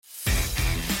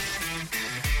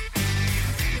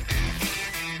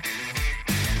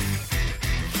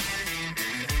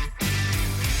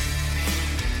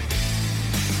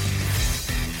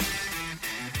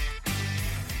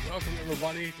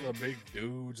everybody, to the big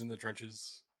dudes in the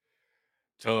trenches.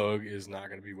 Tug is not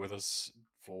going to be with us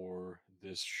for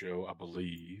this show, I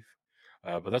believe.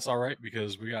 But that's all right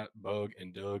because we got Bug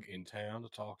and Doug in town to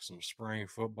talk some spring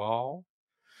football.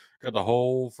 Got the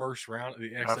whole first round of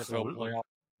the XFL Absolutely. playoff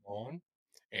on,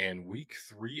 and week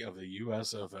 3 of the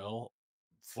USFL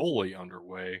fully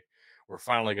underway. We're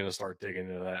finally going to start digging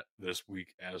into that this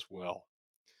week as well.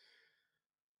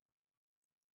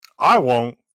 I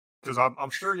won't, because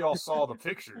I'm sure y'all saw the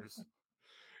pictures.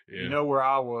 You Yeah. know where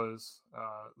I was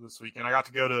this weekend. I got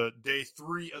to go to day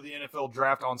 3 of the NFL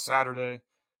draft on Saturday.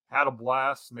 Had a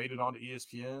blast. Made it onto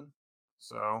ESPN.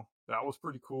 So that was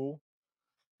pretty cool.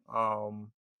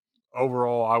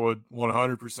 Overall, I would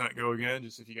 100% go again.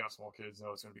 Just if you got small kids,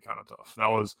 know it's going to be kind of tough. That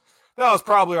was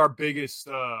probably our biggest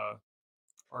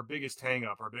hang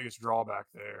up, our biggest drawback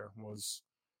there was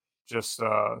just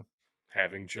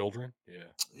Having children. Yeah.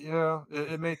 yeah,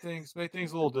 it made things a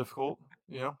little difficult.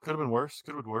 You know, could have been worse.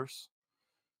 Could have been worse.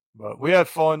 But we had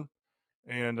fun,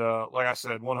 and like I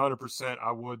said, 100%,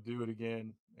 I would do it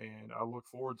again, and I look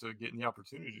forward to getting the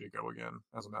opportunity to go again.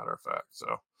 As a matter of fact,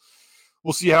 so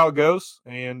we'll see how it goes,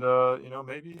 and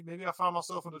maybe I find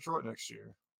myself in Detroit next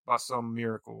year by some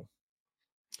miracle.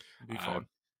 It'd be fun. I'm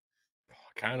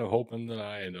kind of hoping that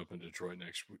I end up in Detroit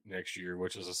next year,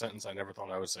 which is a sentence I never thought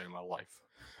I would say in my life.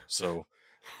 So,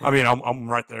 I mean, I'm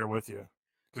right there with you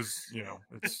because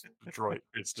it's Detroit.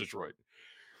 it's Detroit.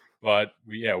 But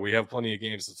we have plenty of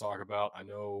games to talk about. I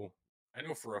know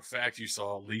for a fact you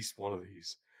saw at least one of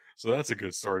these, so that's a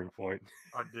good starting point.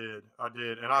 I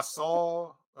did, and I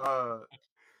saw.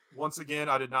 Once again,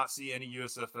 I did not see any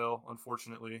USFL,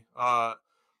 unfortunately.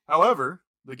 However,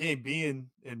 the game being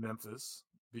in Memphis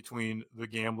between the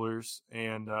Gamblers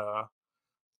and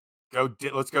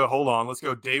let's go. Hold on, let's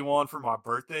go. Day 1 for my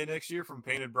birthday next year from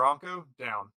Painted Bronco.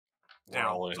 Down. We're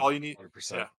all That's in, all you need.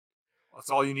 100%. Yeah, that's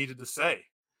all you needed to say.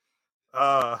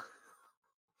 Uh,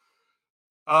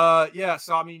 yeah.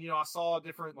 So I mean, I saw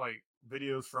different like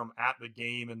videos from at the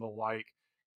game and the like,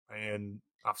 and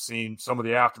I've seen some of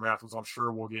the aftermath, which I'm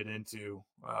sure we'll get into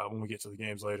when we get to the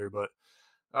games later. But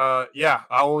yeah,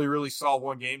 I only really saw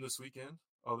one game this weekend.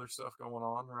 Other stuff going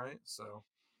on, right? So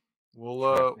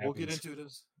we'll get into it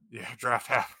as draft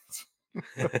happens.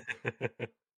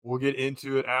 We'll get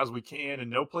into it as we can, and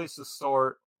no place to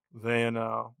start than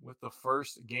with the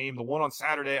first game, the one on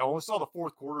Saturday. I only saw the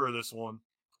fourth quarter of this one,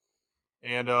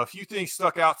 and a few things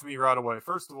stuck out to me right away.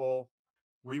 First of all,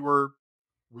 we were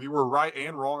right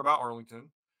and wrong about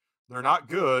Arlington. They're not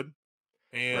good,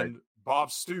 Right. and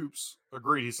Bob Stoops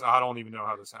agreed. He said, I don't even know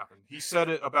how this happened. He said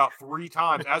it about 3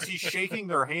 times as he's shaking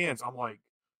their hands. I'm like,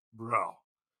 bro.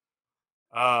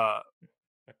 I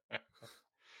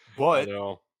But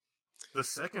know. the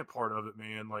second part of it,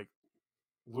 man, like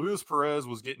Luis Perez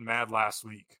was getting mad last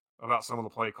week about some of the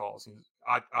play calls.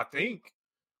 I think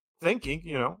thinking,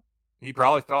 he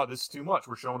probably thought this is too much.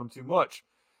 We're showing him too much.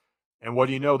 And what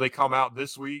do you know? They come out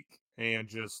this week and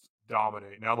just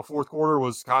dominate. Now the fourth quarter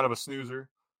was kind of a snoozer,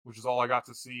 which is all I got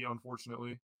to see,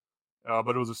 unfortunately.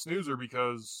 But it was a snoozer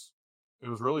because it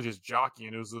was really just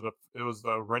jockeying. It was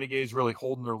the Renegades really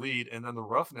holding their lead, and then the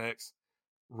Roughnecks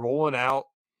rolling out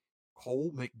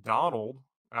Cole McDonald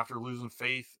after losing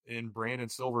faith in Brandon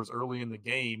Silvers early in the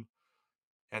game,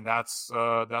 and that's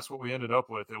what we ended up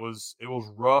with. It was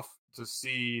rough to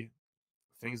see.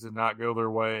 Things did not go their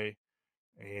way,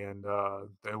 and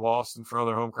they lost in front of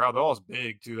their home crowd. They lost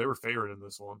big too. They were favored in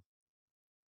this one.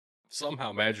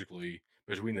 Somehow magically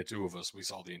between the two of us, we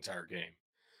saw the entire game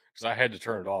because I had to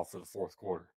turn it off for the fourth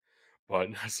quarter. But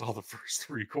I saw the first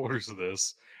 3 quarters of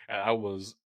this, and I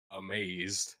was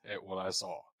amazed at what I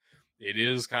saw. It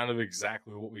is kind of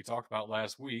exactly what we talked about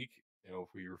last week.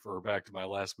 If we refer back to my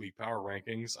last week power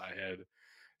rankings, I had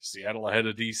Seattle ahead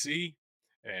of DC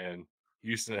and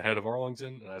Houston ahead of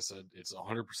Arlington, and I said it's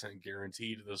 100%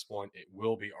 guaranteed at this point. It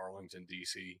will be Arlington,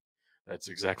 DC. That's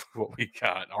exactly what we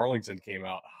got. Arlington came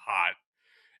out hot,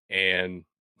 and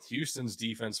Houston's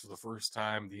defense for the first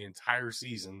time the entire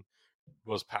season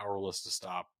was powerless to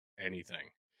stop anything.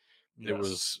 It Yes.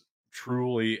 was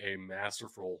truly a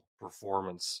masterful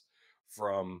performance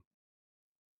from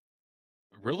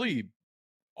really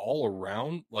all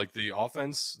around, like the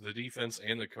offense, the defense,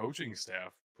 and the coaching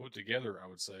staff put together. I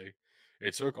would say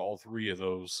it took all 3 of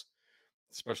those.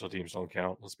 Special teams don't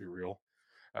count. Let's be real.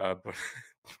 But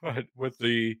but with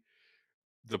the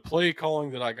play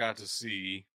calling that I got to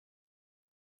see,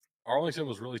 Arlington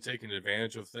was really taking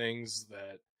advantage of things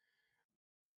that,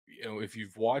 if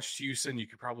you've watched Houston, you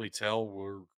could probably tell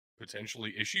were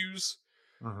potentially issues,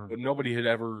 Mm-hmm. but nobody had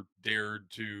ever dared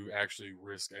to actually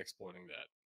risk exploiting that.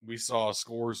 We saw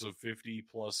scores of 50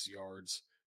 plus yards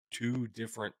 2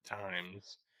 different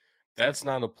times. That's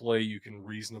not a play you can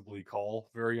reasonably call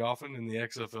very often in the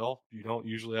XFL. You don't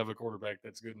usually have a quarterback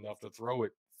that's good enough to throw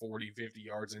it 40, 50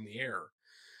 yards in the air.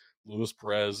 Luis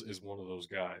Perez is one of those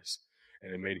guys,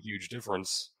 and it made a huge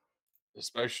difference,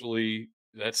 especially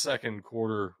that second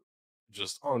quarter,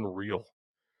 just unreal.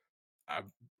 I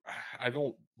I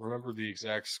don't remember the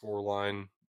exact score line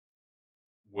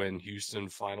when Houston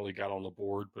finally got on the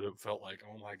board, but it felt like,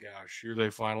 oh my gosh, here they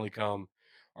finally come.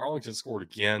 Arlington scored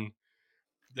again.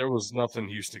 There was nothing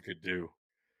Houston could do.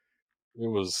 It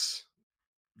was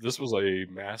This was a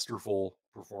masterful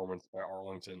performance by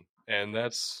Arlington, and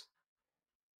that's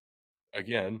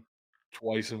again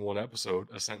twice in one episode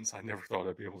a sentence I never thought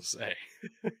I'd be able to say.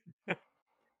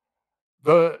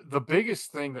 The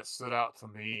biggest thing that stood out to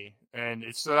me, and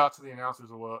it stood out to the announcers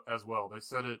as well. They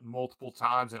said it multiple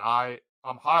times, and I'm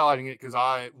highlighting it because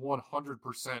I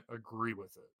 100% agree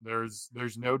with it.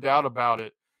 There's no doubt about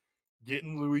it.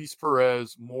 Getting Luis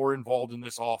Perez more involved in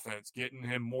this offense, getting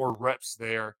him more reps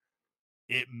there,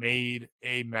 it made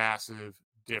a massive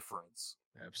difference.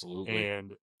 Absolutely.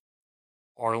 And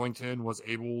Arlington was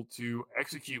able to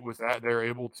execute with that. They're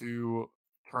able to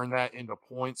turn that into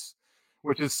points,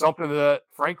 which is something that,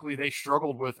 frankly, they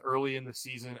struggled with early in the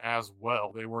season as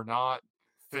well. They were not In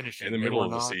the finishing. They middle were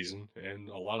of the not. season, and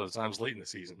a lot of the times late in the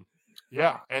season.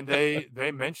 Yeah, and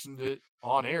they mentioned it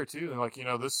on air too. And like,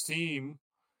 this team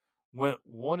went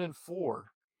 1-4 or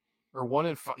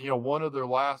 1-5. One of their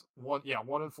last one. Yeah,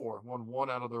 1-4. Won one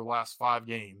out of their last 5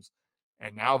 games,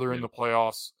 and now they're in Yep. the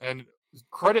playoffs. And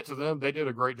credit to them, they did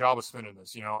a great job of spinning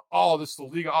this. Oh, this is the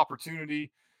league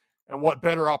opportunity, and what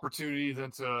better opportunity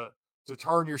than to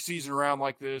turn your season around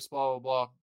like this? Blah blah blah.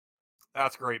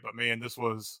 That's great, but man, this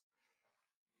was,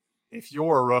 if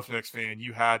you're a Roughnecks fan,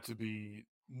 you had to be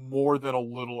more than a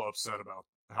little upset about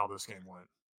how this game went.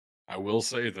 I will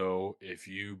say though, if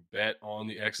you bet on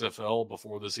the XFL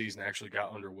before the season actually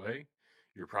got underway,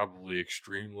 you're probably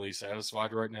extremely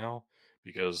satisfied right now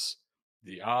because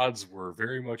the odds were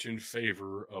very much in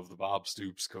favor of the Bob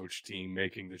Stoops coach team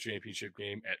making the championship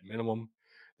game at minimum.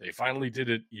 They finally did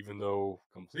it, even though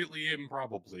completely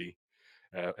improbably,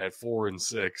 at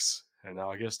 4-6, and now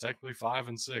I guess technically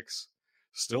 5-6,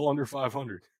 still under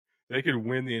 500. They could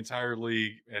win the entire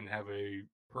league and have a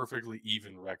perfectly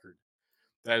even record.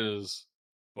 That is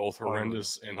both Unreal.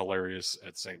 horrendous and hilarious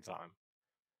at the same time.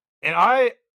 And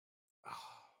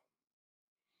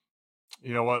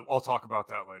you know what? I'll talk about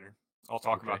that later. I'll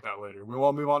talk Okay. about that later. We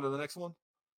want to move on to the next one.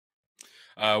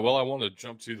 Well, I want to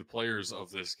jump to the players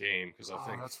of this game because I Oh,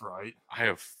 think that's right. I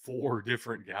have 4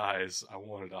 different guys I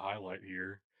wanted to highlight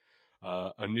here.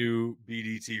 A new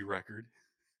BDT record,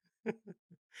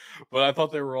 but I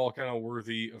thought they were all kind of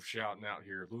worthy of shouting out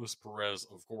here. Luis Perez,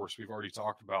 of course, we've already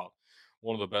talked about,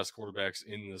 one of the best quarterbacks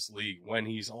in this league when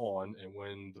he's on and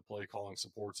when the play calling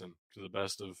supports him to the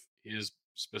best of his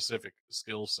specific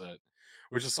skill set,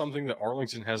 which is something that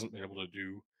Arlington hasn't been able to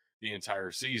do the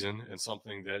entire season and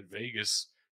something that Vegas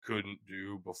couldn't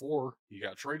do before he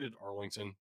got traded to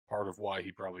Arlington. Part of why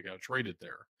he probably got traded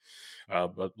there.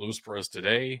 But Luis Perez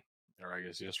today, or I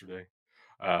guess yesterday,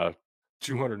 uh,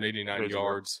 289 2 days ago.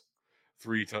 yards,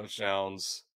 3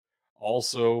 touchdowns.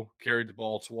 Also carried the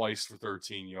ball twice for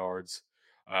 13 yards.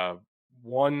 Uh,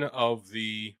 One of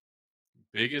the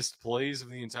biggest plays of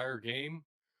the entire game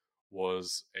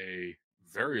was a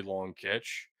very long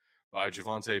catch by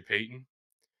Javante Payton.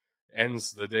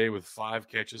 Ends the day with 5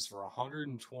 catches for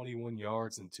 121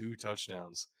 yards and 2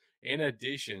 touchdowns. In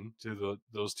addition to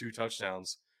those 2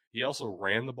 touchdowns, he also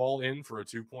ran the ball in for a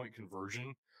 2 point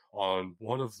conversion on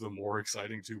one of the more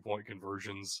exciting 2 point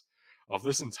conversions of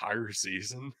this entire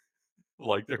season.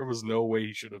 Like, there was no way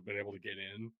he should have been able to get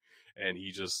in, and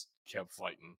he just kept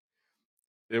fighting.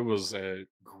 It was a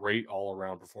great all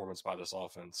around performance by this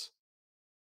offense,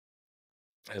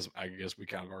 as I guess we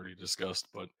kind of already discussed,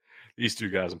 but these 2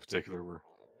 guys in particular were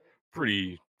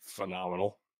pretty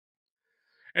phenomenal.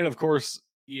 And of course,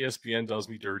 ESPN does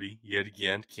me dirty yet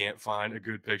again. Can't find a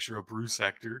good picture of Bruce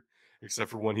Hector, except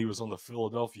for when he was on the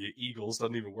Philadelphia Eagles.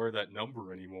 Doesn't even wear that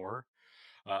number anymore.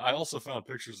 I also found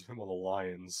pictures of him on the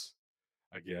Lions,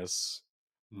 I guess.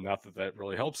 Not that that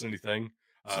really helps anything.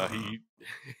 He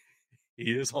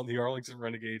he is on the Arlington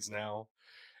Renegades now,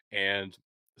 and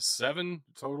 7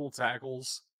 total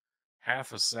tackles,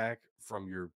 half a sack from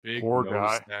your big Poor nose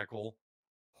guy. tackle.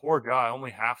 Poor guy.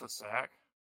 Only half a sack.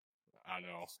 I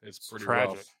know it's It's pretty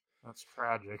tragic. rough. That's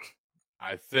tragic.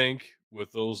 I think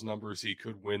with those numbers, he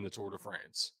could win the Tour de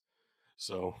France.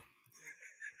 So,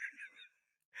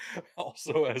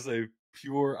 also as a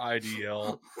pure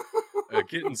IDL,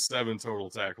 getting 7 total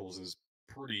tackles is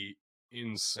pretty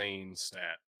insane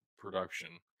stat production.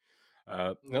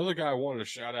 Another guy I wanted to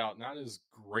shout out, not as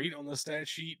great on the stat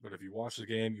sheet, but if you watch the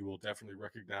game, you will definitely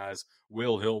recognize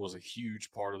Will Hill was a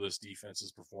huge part of this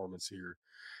defense's performance here.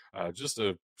 Just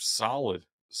a solid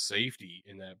safety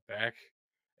in that back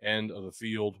end of the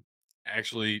field.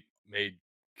 Actually made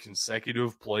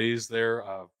consecutive plays there.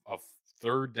 A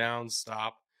third down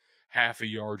stop, half a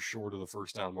yard short of the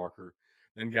first down marker.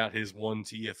 Then got his one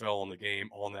TFL in the game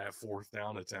on that fourth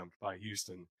down attempt by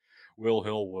Houston. Will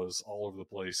Hill was all over the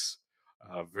place.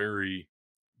 Very,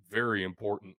 very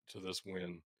important to this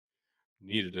win.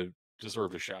 Needed to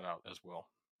deserve a shout out as well.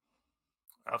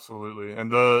 Absolutely.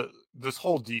 And this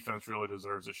whole defense really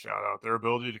deserves a shout out. Their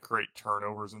ability to create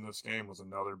turnovers in this game was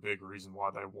another big reason why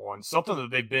they won. Something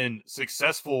that they've been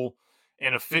successful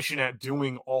and efficient at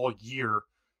doing all year,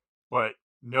 but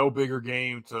no bigger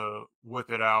game to whip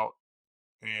it out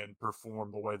and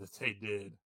perform the way that they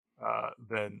did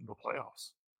than the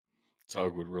playoffs.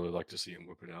 Tug would really like to see him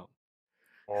whip it out.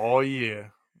 Oh yeah.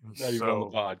 Not even on the So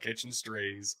pod, catching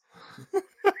strays.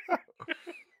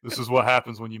 this is what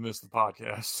happens when you miss the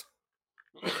podcast.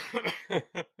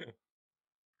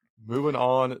 Moving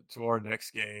on to our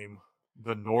next game,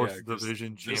 the Yeah, North because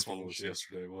Division this one was Championship.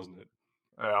 yesterday, wasn't it?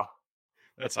 Yeah.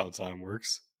 That's how time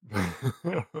works.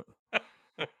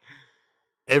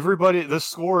 Everybody, the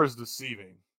score is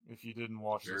deceiving. If you didn't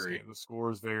watch this Very game, the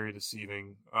score is very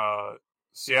deceiving.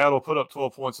 Seattle put up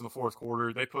 12 points in the fourth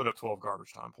quarter. They put up 12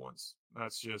 garbage time points.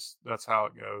 That's how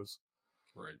it goes.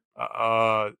 right.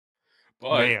 Uh,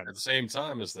 But man, at the same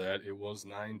time as that, it was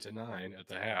 9-9 at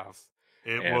the half,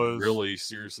 it and was really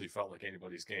seriously felt like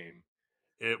anybody's game.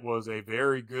 it was a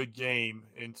very good game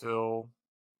until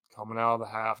coming out of the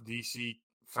half. DC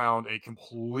found a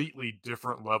completely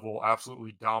different level.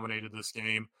 Absolutely dominated this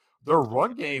game. Their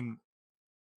run game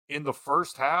in the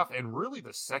first half and really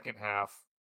the second half,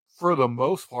 for the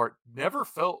most part, never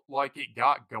felt like it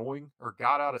got going or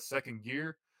got out of second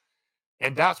gear.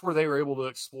 And that's where they were able to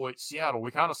exploit Seattle.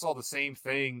 We kind of saw the same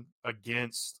thing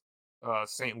against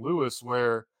St. Louis,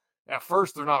 where at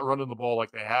first they're not running the ball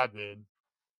like they had been.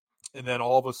 And then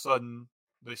all of a sudden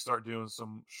they start doing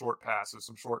some short passes,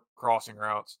 some short crossing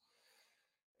routes.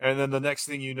 And then the next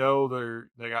thing you know,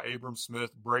 they got Abram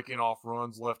Smith breaking off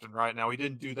runs left and right. Now he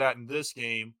didn't do that in this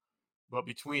game, but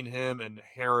between him and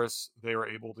Harris, they were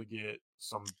able to get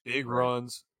some big Right.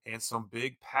 runs and some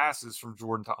big passes from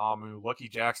Jordan to Amu. Lucky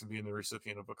Jackson being the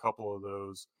recipient of a couple of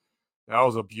those. That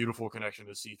was a beautiful connection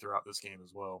to see throughout this game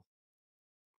as well.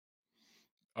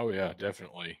 Oh yeah,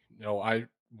 definitely. No, I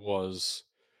was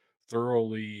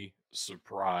thoroughly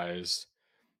surprised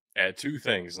at two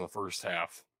things in the first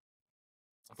half.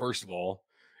 First of all,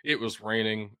 it was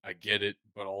raining. I get it,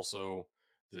 but also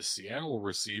the Seattle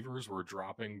receivers were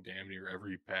dropping damn near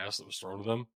every pass that was thrown to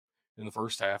them in the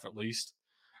first half, at least.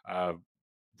 Uh,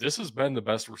 this has been the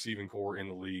best receiving core in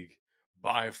the league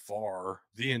by far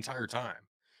the entire time,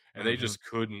 and they Mm-hmm. just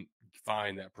couldn't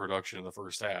find that production in the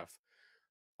first half.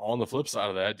 On the flip side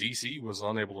of that, DC was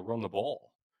unable to run the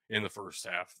ball in the first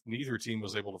half. Neither team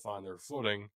was able to find their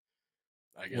footing.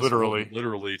 I guess a little bit Literally.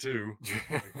 literally too.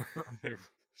 Like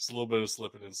just a little bit of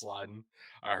slipping and sliding.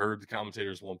 I heard the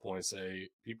commentators at one point say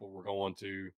people were going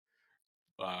to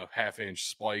half-inch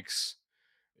spikes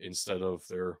instead of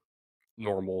their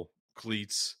normal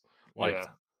cleats. Like Yeah.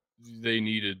 they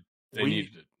needed they We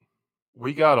needed it.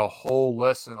 we got a whole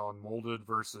lesson on molded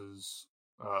versus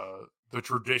the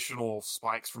traditional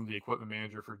spikes from the equipment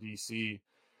manager for DC.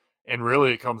 And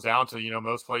really, it comes down to,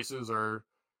 most places are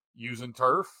using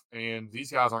turf, and these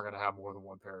guys aren't going to have more than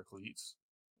one pair of cleats.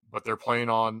 But they're playing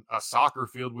on a soccer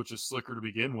field, which is slicker to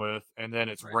begin with, and then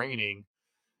it's Right. raining.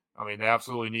 I mean, they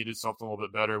absolutely needed something a little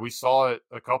bit better. We saw it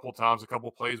a couple times. A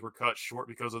couple plays were cut short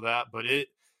because of that, but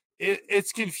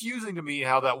it's confusing to me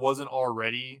how that wasn't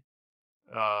already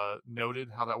noted,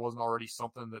 how that wasn't already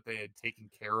something that they had taken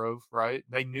care of, right?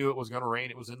 They knew it was going to rain.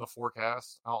 It was in the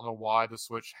forecast. I don't know why the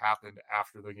switch happened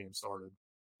after the game started.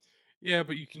 Yeah,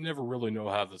 but you can never really know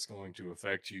how that's going to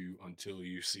affect you until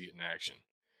you see it in action.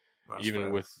 That's Even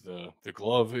fair. with the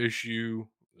glove issue,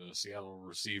 the Seattle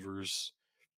receivers,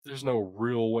 there's no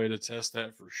real way to test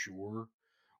that for sure.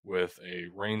 With a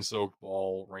rain-soaked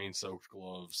ball, rain-soaked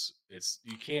gloves, it's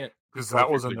you can't Because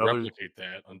perfectly replicate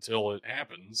that until it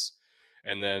happens,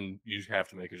 and then you have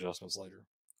to make adjustments later.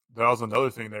 that was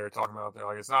another thing they were talking about there.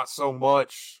 Like, it's not so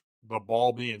much the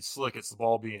ball being slick, it's the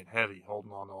ball being heavy,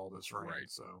 holding on to all this rain. Right,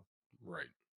 So right.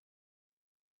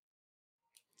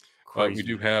 But we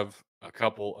do crazy. have a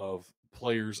couple of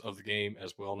players of the game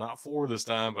as well. Not four this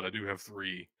time, but I do have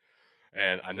three.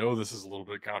 And I know this is a little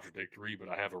bit contradictory, but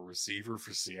I have a receiver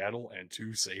for Seattle and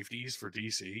two safeties for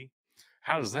DC.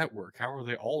 How does that work? How are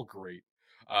they all great?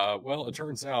 Well, it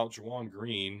turns out Juwan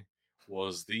Green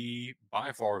was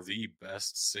by far the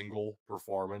best single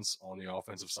performance on the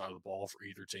offensive side of the ball for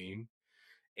either team.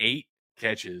 8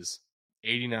 catches,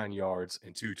 89 yards,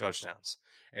 and 2 touchdowns.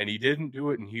 And he didn't do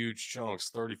it in huge chunks.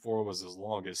 34 was his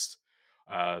longest.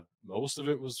 Most of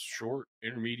it was short,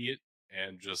 intermediate,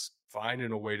 and just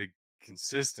finding a way to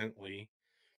consistently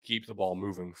keep the ball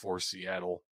moving for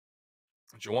Seattle.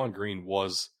 Juwan Green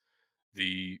was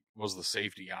the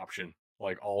safety option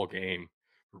like all game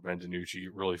for Ben DiNucci.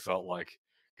 It really felt like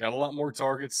got a lot more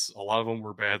targets. A lot of them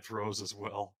were bad throws as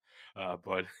well.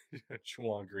 But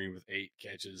Juwan Green with 8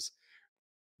 catches,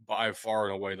 by far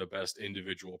and away the best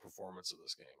individual performance of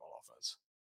this game on offense.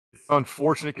 It's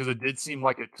unfortunate because it did seem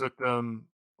like it took them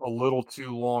a little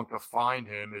too long to find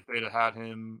him. If they'd have had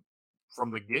him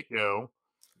from the get go,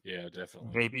 Yeah,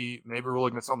 definitely. maybe we're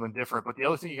looking at something different. But the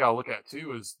other thing you got to look at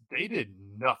too is they did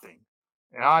nothing,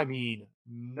 and I mean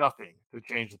nothing, to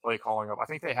change the play calling up. I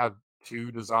think they had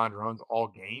 2 designed runs all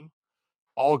game.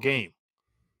 All game.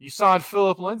 You signed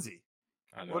Philip Lindsay.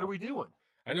 I What are know. we doing?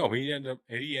 I know he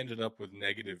ended up with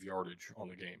negative yardage on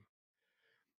the game.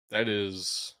 That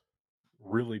is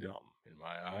really dumb in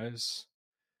my eyes.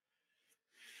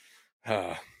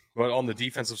 But on the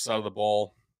defensive side of the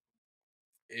ball,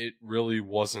 it really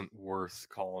wasn't worth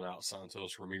calling out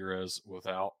Santos Ramirez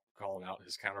without calling out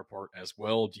his counterpart as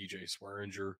well, DJ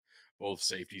Swearinger. Both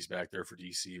safeties back there for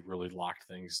DC really locked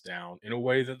things down in a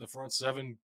way that the front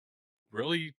seven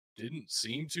really didn't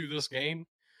seem to this game.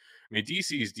 I mean,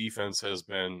 DC's defense has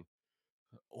been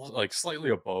like slightly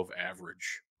above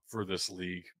average for this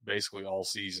league basically all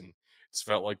season. It's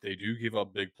felt like they do give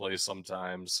up big plays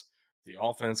sometimes. The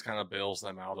offense kind of bails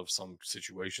them out of some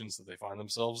situations that they find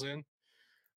themselves in.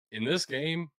 In this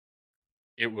game,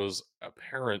 it was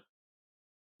apparent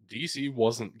DC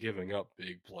wasn't giving up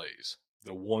big plays.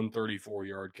 The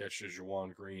 134-yard catch to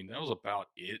Juwan Green, that was about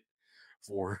it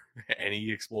for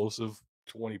any explosive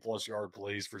 20-plus yard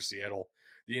plays for Seattle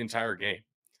the entire game.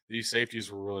 These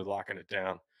safeties were really locking it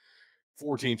down.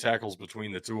 14 tackles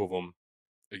between the two of them.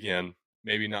 Again,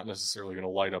 maybe not necessarily going to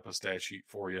light up a stat sheet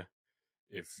for you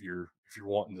if you're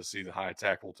wanting to see the high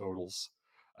tackle totals.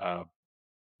 Uh,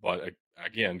 but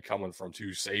again, coming from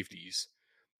two safeties,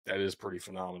 that is pretty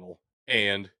phenomenal.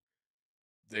 And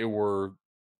they were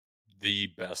the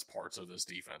best parts of this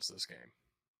defense this game.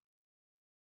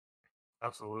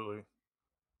 Absolutely.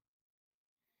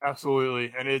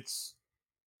 Absolutely. And it's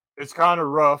kind of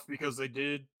rough because they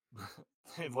did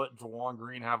they let Juwan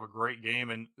Green have a great game,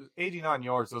 and 89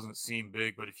 yards doesn't seem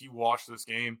big, but if you watch this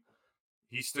game,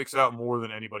 he sticks out more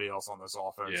than anybody else on this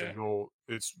offense, Yeah. and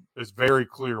it's very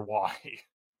clear why.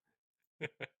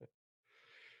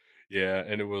 Yeah,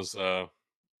 and it was at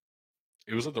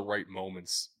the right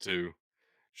moments too.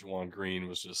 Juwan Green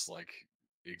was just like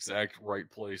exact right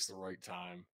place, the right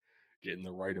time, getting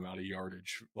the right amount of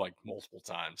yardage like multiple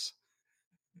times.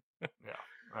 Yeah,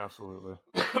 absolutely.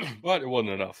 But it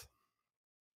wasn't enough.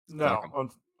 Fuck No,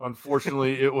 them.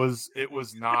 unfortunately, it was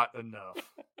not enough.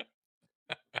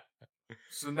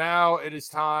 So now it is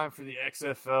time for the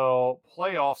XFL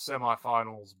playoff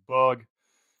semifinals, Bug.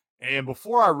 And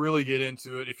before I really get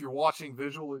into it, if you're watching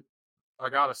visually, I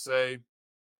gotta say,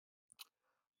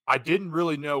 I didn't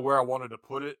really know where I wanted to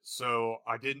put it, so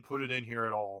I didn't put it in here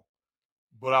at all.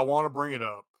 But I want to bring it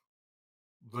up.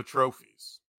 The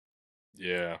trophies.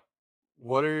 Yeah.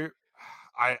 What are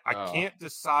I Uh, can't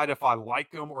decide if I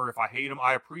like them or if I hate them.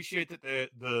 I appreciate that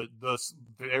the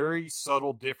very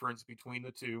subtle difference between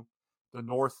the two. The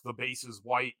north, the base is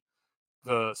white.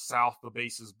 The south, the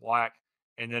base is black,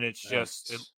 and then it's just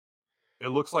that's it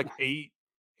looks like eight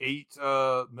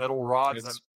metal rods that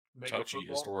it's make a touchy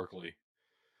football. historically,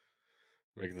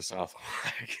 making the South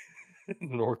black,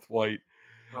 North white.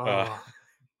 Uh, Oh,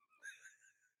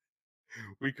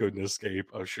 we couldn't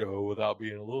escape a show without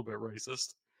being a little bit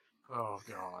racist. oh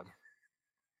God.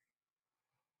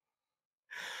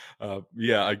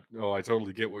 Yeah, I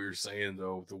totally get what you're saying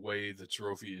though. The way the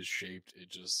trophy is shaped, it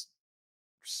just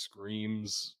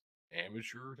screams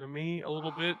amateur to me a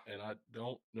little bit, and I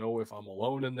don't know if I'm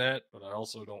alone in that, but I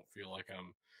also don't feel like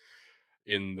I'm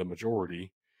in the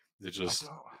majority. That I just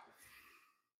don't.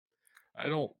 I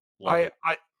don't love I it.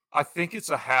 I I think it's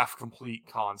a half complete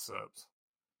concept.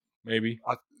 Maybe.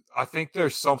 I I think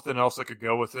there's something else that could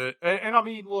go with it. And I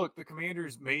mean, look, the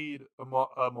Commanders made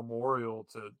a memorial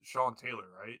to Sean Taylor,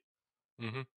 right?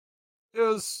 Hmm. It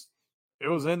was it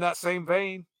was in that same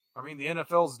vein. I mean, the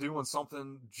NFL's doing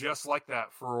something just like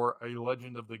that for a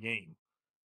legend of the game,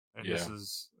 and this Yeah.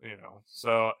 is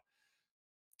so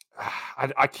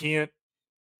I can't.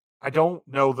 I don't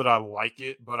know that I like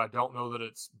it, but I don't know that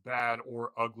it's bad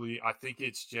or ugly. I think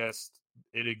it's just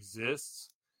it exists,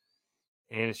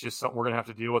 and it's just something we're going to have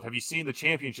to deal with. Have you seen the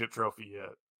championship trophy yet?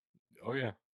 Oh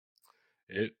yeah,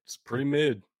 it's pretty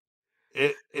mid.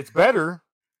 It's better.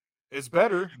 It's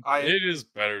better. It is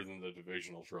better than the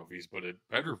divisional trophies, but it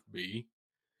better be.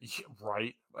 Yeah,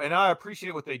 right. And I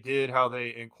appreciate what they did, how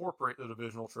they incorporate the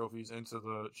divisional trophies into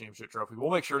the championship trophy. We'll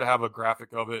make sure to have a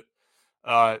graphic of it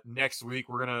next week.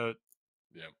 We're gonna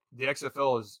Yeah. the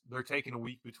XFL they're taking a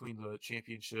week between the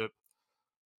championship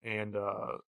and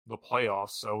the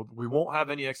playoffs, so we won't have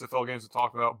any XFL games to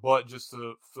talk about. But just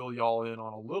to fill y'all in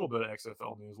on a little bit of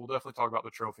XFL news, we'll definitely talk about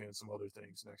the trophy and some other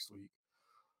things next week.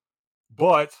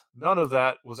 But none of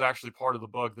that was actually part of the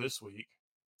bug this week.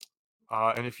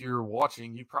 And if you're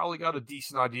watching, you probably got a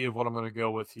decent idea of what I'm going to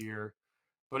go with here.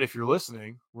 But if you're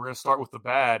listening, we're going to start with the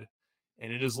bad,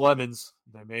 and it is Lemons.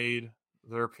 They made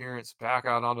their appearance back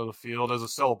out onto the field as a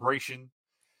celebration,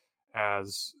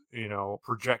 as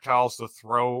projectiles to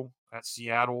throw at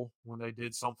Seattle when they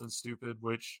did something stupid,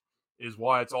 which is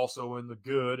why it's also in the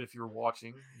good. If you're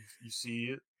watching, you see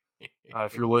it.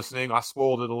 If you're listening, I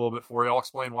spoiled it a little bit for you. I'll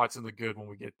explain why it's in the good when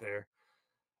we get there.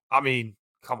 I mean,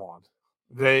 come on.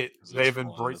 They've fun,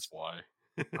 embraced.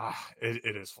 that's why.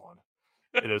 It is fun.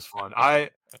 It is fun. I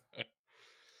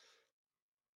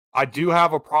do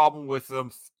have a problem with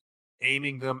them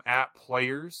aiming them at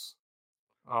players,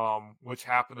 which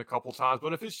happened a couple times.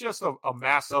 But if it's just a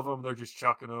mass of them, they're just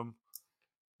chucking them.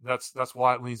 That's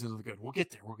why it leans into the good. We'll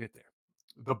get there. We'll get there.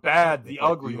 The bad, the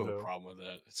ugly, you have though. a problem with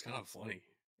that. It's kind of funny.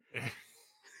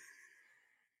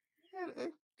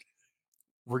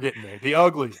 We're getting there. The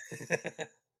ugly.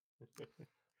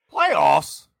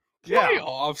 Playoffs.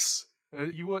 Playoffs. Yeah.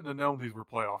 You wouldn't have known these were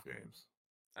playoff games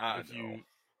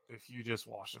if you just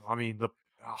watched them. I mean,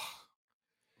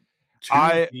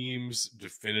 two teams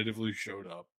definitively showed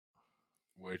up,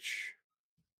 which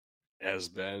has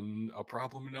been a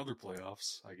problem in other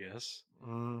playoffs, I guess.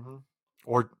 Mm-hmm.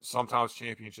 Or sometimes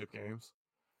championship games.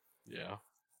 Yeah.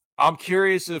 I'm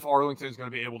curious if Arlington's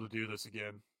going to be able to do this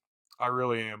again. I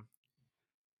really am.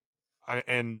 I'm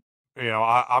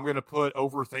going to put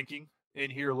overthinking in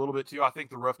here a little bit too. I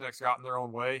think the Roughnecks got in their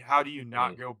own way. How do you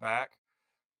not go back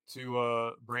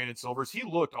to Brandon Silvers? He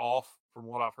looked off from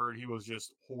what I've heard. He was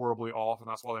just horribly off, and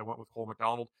that's why they went with Cole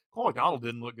McDonald. Cole McDonald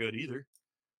didn't look good either.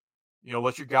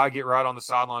 Let your guy get right on the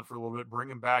sideline for a little bit,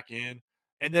 bring him back in,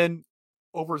 and then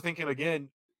overthinking again.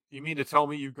 You mean to tell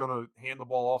me you're going to hand the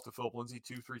ball off to Philip Lindsay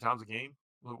 2-3 times a game?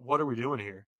 What are we doing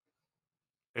here?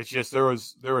 It's just there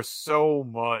was so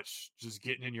much just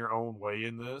getting in your own way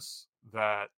in this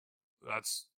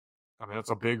that's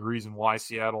a big reason why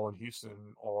Seattle and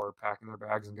Houston are packing their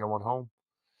bags and going home.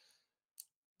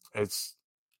 It's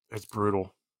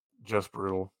brutal, just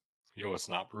brutal. You know what's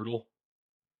not brutal?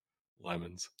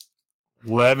 Lemons.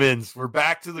 We're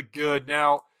back to the good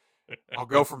now. I'll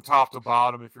go from top to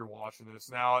bottom if you're watching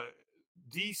this. Now,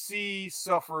 DC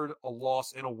suffered a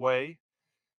loss in a way.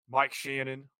 Mike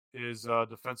Shannon is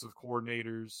defensive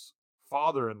coordinator's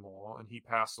father-in-law, and he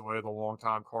passed away, the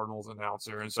longtime Cardinals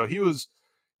announcer. And so he was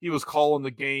calling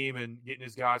the game and getting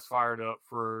his guys fired up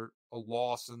for a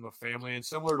loss in the family. And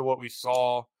similar to what we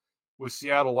saw with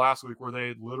Seattle last week, where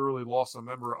they literally lost a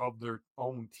member of their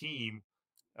own team,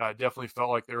 definitely felt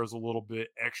like there was a little bit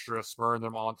extra spurring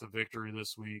them on to victory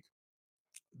this week.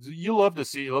 You love to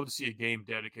see a game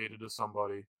dedicated to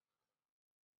somebody.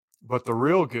 But the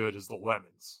real good is the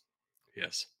Lemons.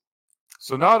 Yes.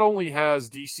 So not only has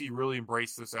DC really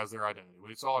embraced this as their identity,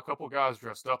 we saw a couple guys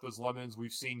dressed up as lemons.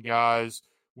 We've seen guys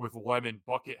with lemon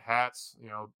bucket hats,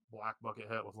 black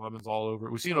bucket hat with lemons all over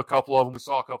it. We've seen a couple of them. We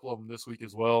saw a couple of them this week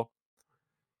as well.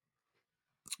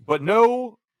 But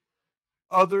no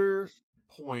other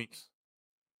point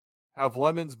have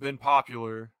lemons been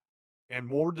popular and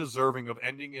more deserving of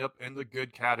ending up in the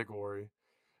good category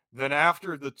than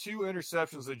after the 2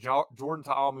 interceptions that Jordan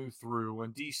Ta'amu threw,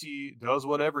 when DC does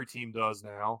what every team does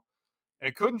now,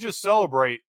 and couldn't just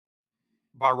celebrate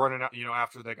by running out,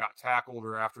 after they got tackled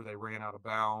or after they ran out of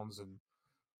bounds and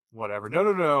whatever.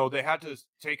 No. They had to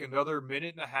take another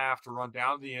minute and a half to run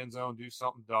down to the end zone, do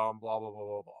something dumb, blah, blah, blah,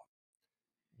 blah, blah.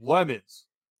 Lemons.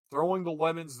 Throwing the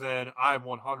lemons then, I am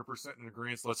 100% in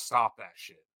agreement. Let's stop that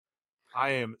shit. I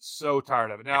am so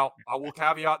tired of it. Now, I will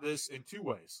caveat this in 2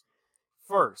 ways.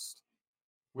 First,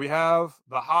 we have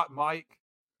the hot mic,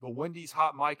 the Wendy's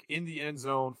hot mic in the end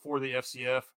zone for the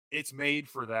FCF. It's made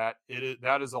for that.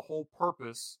 That is the whole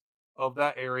purpose of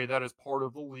that area. That is part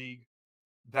of the league.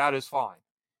 That is fine.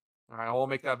 All right, I will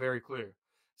make that very clear.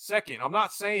 Second, I'm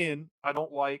not saying I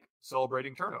don't like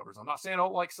celebrating turnovers. I'm not saying I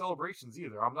don't like celebrations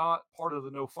either. I'm not part of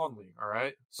the no fun league. All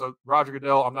right. So Roger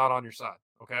Goodell, I'm not on your side.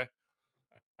 Okay.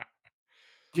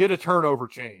 Get a turnover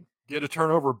chain. Get a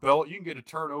turnover belt. You can get a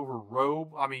turnover robe.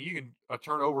 I mean, you can a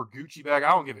turnover Gucci bag. I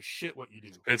don't give a shit what you do.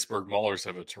 Pittsburgh Maulers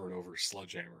have a turnover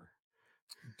sledgehammer.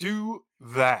 Do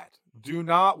that. Do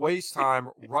not waste time.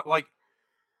 Like,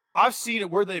 I've seen it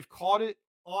where they've caught it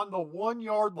on the 1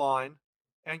 yard line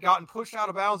and gotten pushed out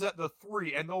of bounds at the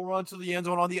 3, and they'll run to the end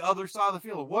zone on the other side of the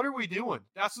field. What are we doing?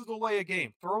 That's the delay of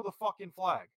game. Throw the fucking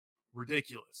flag.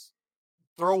 Ridiculous.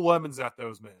 Throw lemons at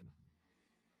those men.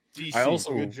 I DC, good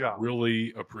also job.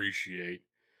 really appreciate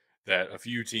that a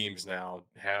few teams now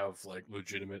have like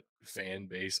legitimate fan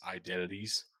base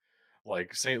identities.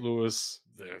 Like St. Louis,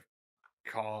 the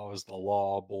cause, the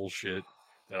law bullshit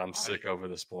that I'm I sick of at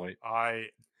this point. I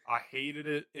I hated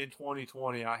it in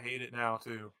 2020. I hate it now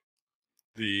too.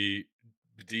 The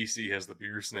DC has the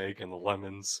beer snake and the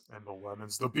lemons. And the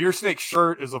lemons. The beer snake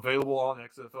shirt is available on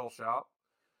XFL shop.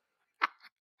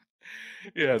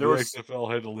 Yeah, There the was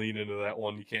XFL had to lean into that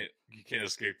one. You can't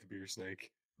escape the beer snake.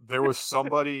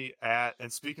 somebody at,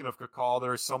 and speaking of cacao,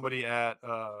 there was somebody at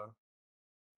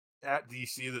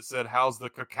DC that said, "How's the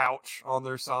couch" on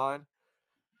their sign.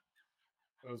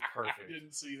 It was I perfect.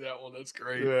 didn't see that one. That's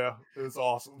great. Yeah, it was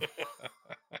awesome.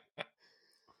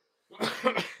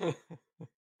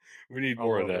 We need I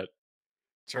more of love it. that.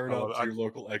 Turn I love up it. to your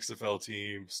local XFL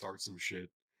team, start some shit.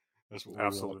 That's what we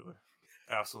want. Absolutely.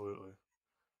 Absolutely.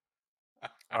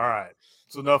 All right.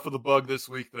 It's enough of the bug this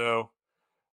week, though.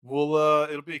 We'll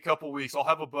it'll be a couple weeks. I'll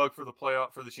have a bug for the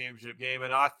playoff for the championship game,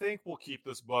 and I think we'll keep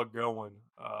this bug going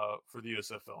for the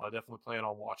USFL. I definitely plan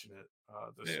on watching it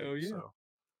this Hell week, yeah. so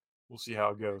we'll see how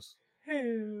it goes. Hell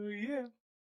yeah.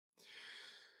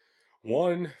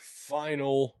 One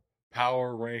final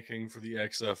power ranking for the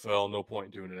XFL. No point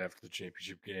in doing it after the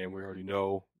championship game. We already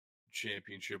know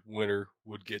championship winner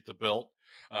would get the belt.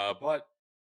 But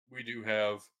we do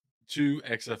have two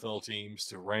XFL teams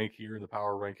to rank here in the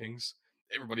power rankings.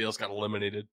 Everybody else got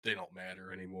eliminated. They don't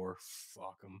matter anymore.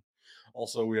 Fuck them.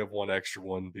 Also, we have one extra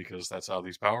one because that's how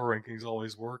these power rankings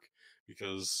always work.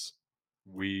 Because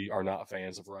we are not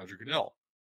fans of Roger Goodell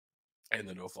and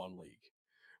the No Fun League.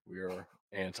 We are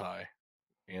anti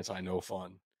no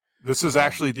fun. This is Um,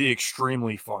 actually the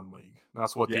extremely fun league.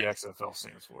 That's what the yes. XFL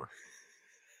stands for.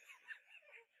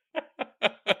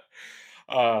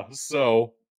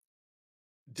 So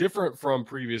different from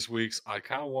previous weeks, I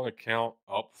kind of want to count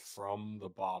up from the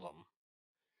bottom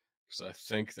because I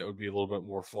think that would be a little bit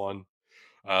more fun.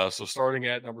 So starting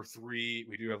at number 3,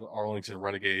 we do have the Arlington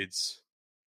Renegades.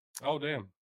 Oh damn!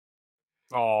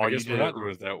 Oh, I you guess we're did it. not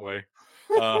doing it that way.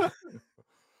 Uh,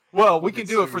 Well, we number can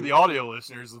do it for the 2, audio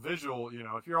listeners. The visual,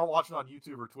 if you're all watching on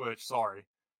YouTube or Twitch, sorry.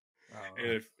 and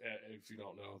if you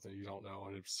don't know, then you don't know,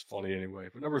 and it's funny anyway.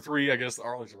 But number 3, I guess the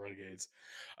Arlington Renegades.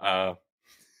 Uh,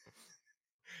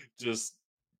 just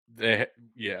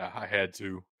yeah, I had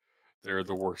to. They're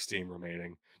the worst team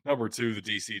remaining. Number 2, the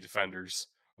DC Defenders.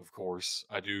 Of course,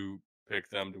 I do pick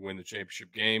them to win the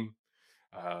championship game.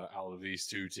 Out of these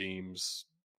two teams,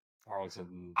 I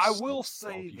Arlington's will looks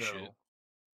say donkey shit. though,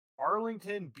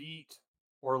 Arlington beat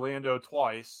Orlando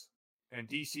twice, and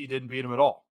DC didn't beat them at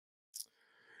all.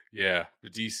 Yeah, the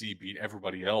DC beat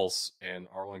everybody else, and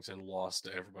Arlington lost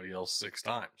to everybody else 6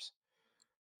 times.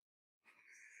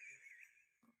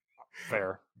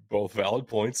 Fair. Both valid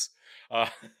points. Uh,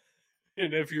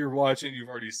 and if you're watching, you've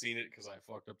already seen it because I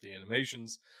fucked up the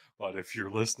animations. But if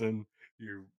you're listening,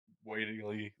 you're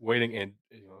waiting and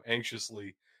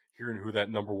anxiously hearing who that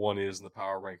number 1 is in the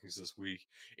power rankings this week.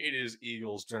 It is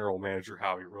Eagles general manager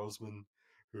Howie Roseman,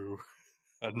 who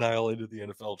annihilated the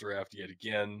NFL draft yet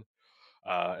again.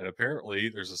 And apparently,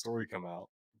 there's a story come out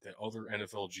that other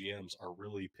NFL GMs are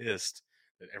really pissed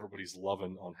that everybody's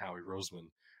loving on Howie Roseman.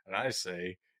 And I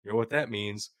say, you know what that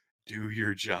means? Do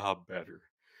your job better.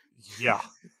 Yeah.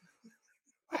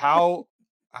 How,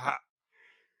 how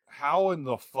how in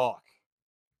the fuck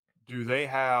do they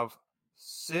have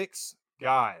 6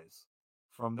 guys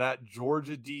from that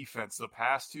Georgia defense the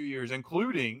past 2 years,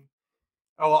 including?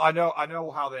 Oh, well, I know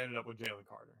how they ended up with Jalen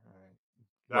Carter. All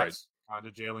right. Right, That's kind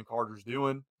of Jalen Carter's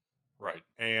doing. right.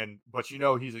 But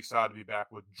he's excited to be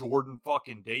back with Jordan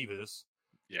fucking Davis.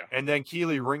 Yeah. And then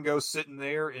Keely Ringo sitting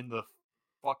there in the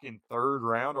fucking 3rd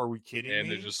round. Are we kidding And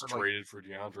they me? just For like, traded for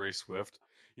DeAndre Swift.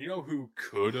 You know who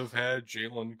could have had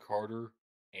Jalen Carter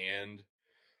and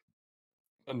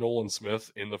a Nolan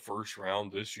Smith in the first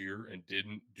round this year and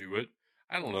didn't do it?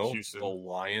 I don't know. The Houston.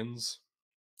 Lions.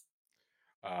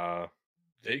 Uh,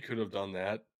 they could have done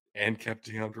that and kept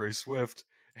DeAndre Swift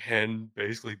and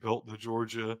basically built the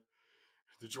Georgia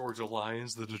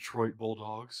Lions, the Detroit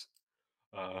Bulldogs.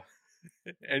 Uh,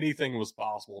 anything was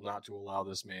possible not to allow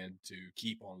this man to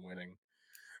keep on winning,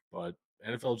 but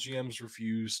NFL GMs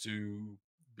refuse to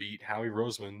beat Howie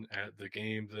Roseman at the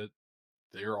game that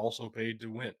they're also paid to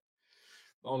win.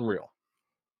 Unreal.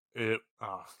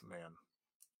 Oh man,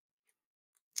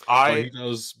 But he I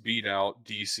does beat out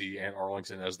DC and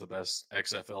Arlington as the best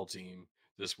XFL team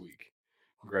this week.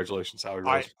 Congratulations, Howie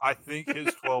I Roseman. I think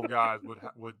his 12 guys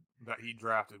would that he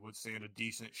drafted would stand a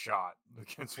decent shot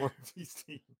against one of these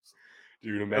teams,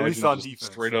 Dude, at least imagine on just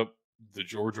defense. straight up the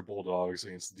Georgia Bulldogs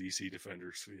against the DC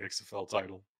Defenders for the XFL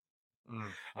title. Mm.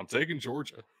 I'm taking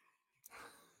Georgia.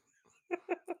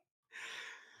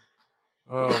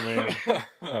 Oh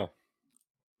man.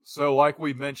 So, like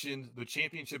we mentioned, the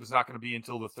championship is not going to be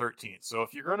until the 13th. So,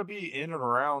 if you're going to be in and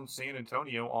around San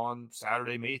Antonio on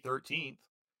Saturday, May 13th,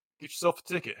 get yourself a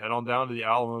ticket. Head on down to the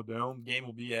Alamo Dome. Game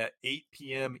will be at 8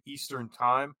 p.m. Eastern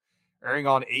Time, airing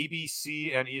on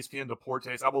ABC and ESPN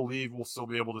Deportes. I believe we'll still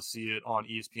be able to see it on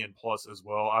ESPN Plus as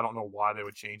well. I don't know why they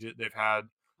would change it. They've had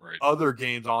Right. other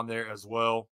games on there as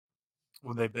well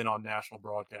when they've been on national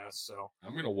broadcasts. So,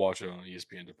 I'm going to watch it on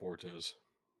ESPN Deportes.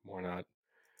 Why not?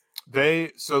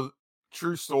 so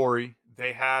true story.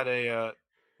 They had a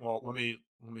well. Let me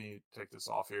take this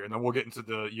off here, and then we'll get into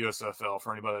the USFL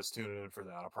for anybody that's tuning in for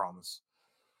that. I promise.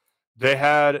 They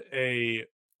had a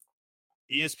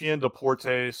ESPN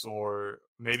Deportes, or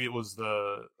maybe it was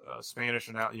the Spanish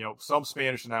announce, some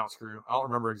Spanish announce crew. I don't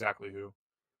remember exactly who.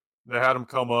 They had them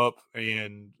come up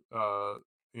and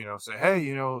say,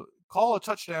 hey, call a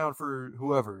touchdown for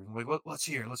whoever. Like, let's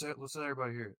hear, let's let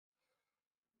everybody hear it.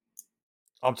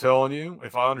 I'm telling you,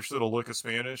 if I understood a lick of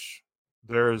Spanish,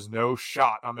 there is no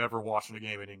shot I'm ever watching a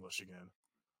game in English again.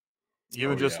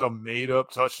 Even Oh, just yeah. a made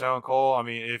up touchdown call. I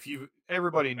mean, if you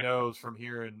everybody knows from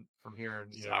hearing,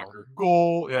 Soccer.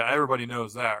 goal. Yeah, everybody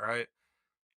knows that, right?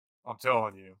 I'm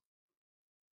telling you.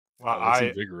 Well, Oh, that's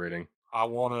invigorating. I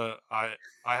wanna I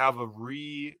have a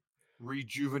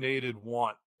rejuvenated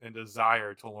want and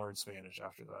desire to learn Spanish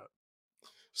after that.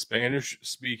 Spanish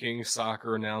speaking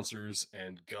soccer announcers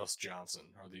and Gus Johnson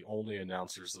are the only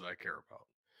announcers that I care about.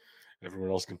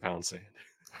 Everyone else can pound sand.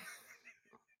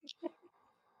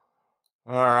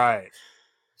 All right.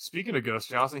 Speaking of Gus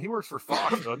Johnson, he works for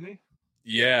Fox, doesn't he?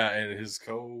 Yeah, and his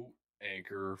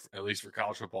co-anchor, at least for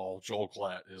college football, Joel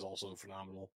Klatt, is also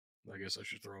phenomenal. I guess I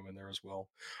should throw him in there as well.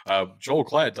 Joel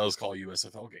Klatt does call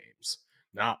USFL games,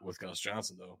 not with Gus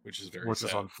Johnson though, which is very Which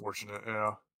is sad. unfortunate,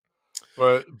 yeah.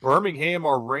 But Birmingham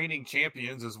are reigning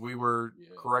champions, as we were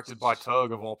corrected by Yes,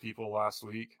 Tug of all people last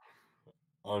week.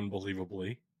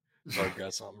 unbelievably, Tug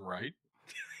got something right.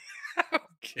 I'm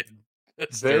kidding.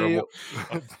 That's They terrible.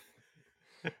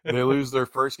 they lose their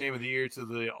first game of the year to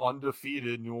the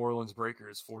undefeated New Orleans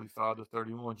Breakers,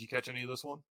 45-31. Did you catch any of this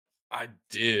one? I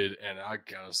did, and I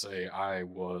gotta say, I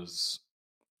was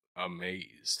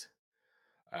amazed.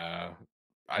 Uh,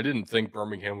 I didn't think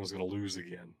Birmingham was going to lose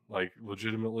again. Like,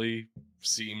 legitimately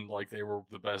seemed like they were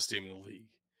the best team in the league.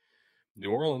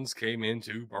 New Orleans came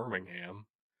into Birmingham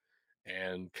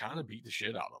and kind of beat the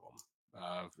shit out of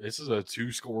them. This is a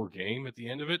two-score game at the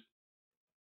end of it.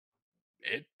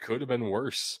 It could have been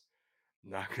worse.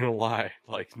 Not going to lie.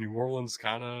 Like, New Orleans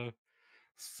kind of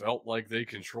felt like they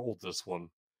controlled this one.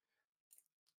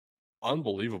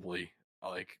 Unbelievably.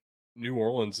 Like, New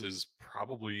Orleans is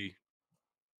probably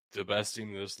the best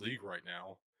team in this league right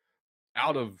now.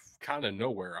 Out of kind of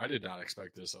nowhere. I did not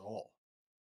expect this at all.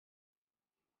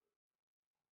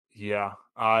 Yeah,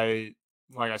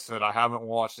 like I said, I haven't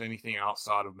watched anything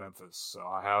outside of Memphis, so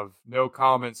I have no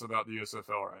comments about the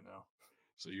USFL right now.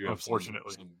 So you have some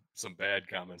Unfortunately. some some bad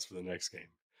comments for the next game.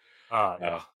 Yeah.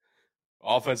 Uh,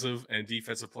 Offensive and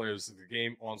defensive players of the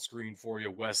game on screen for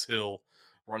you. Wes Hill,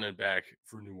 running back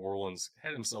for New Orleans,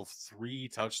 had himself 3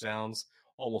 touchdowns,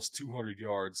 almost 200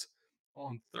 yards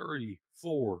on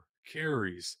 34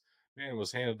 carries. Man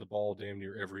was handed the ball damn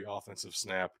near every offensive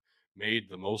snap, made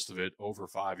the most of it, over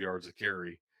 5 yards a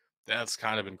carry. That's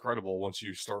kind of incredible once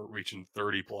you start reaching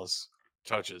 30 plus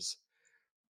touches.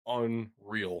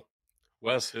 Unreal.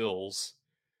 Wes Hills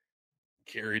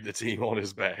carried the team on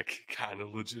his back, kind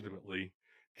of legitimately,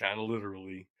 kind of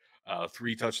literally.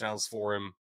 3 touchdowns for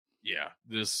him. Yeah,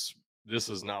 this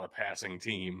is not a passing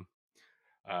team.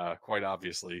 Quite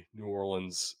obviously, New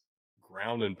Orleans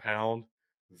ground and pound,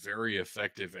 very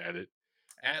effective at it.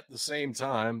 At the same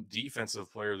time,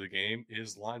 defensive player of the game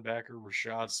is linebacker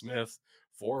Rashad Smith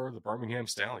for the Birmingham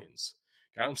Stallions.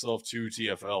 Got himself 2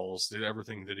 TFLs, did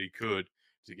everything that he could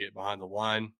to get behind the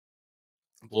line,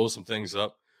 blow some things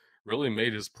up, really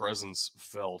made his presence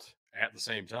felt at the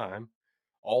same time.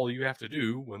 All you have to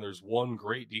do when there's one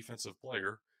great defensive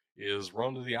player is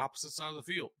run to the opposite side of the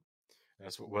field.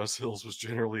 That's what Wes Hills was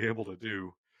generally able to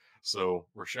do. So,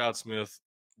 Rashad Smith,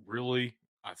 really,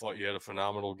 I thought you had a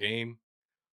phenomenal game.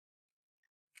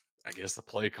 I guess the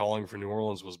play calling for New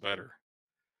Orleans was better.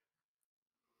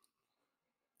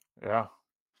 Yeah.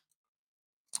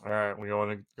 All right, we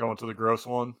going to the gross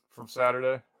one from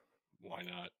Saturday. Why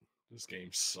not? This game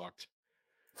sucked.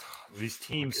 These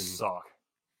teams Fucking suck.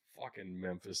 fucking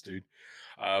Memphis, dude.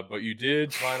 But you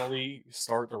did finally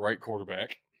start the right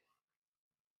quarterback,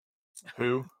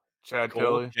 Who? Chad Cole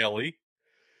Kelly. Kelly.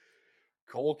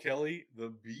 Cole Kelly, the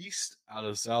beast out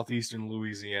of southeastern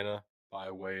Louisiana by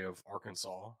way of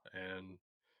Arkansas, and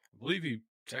I believe he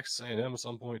Texas A&M at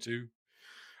some point too.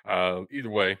 Either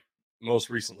way, most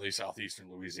recently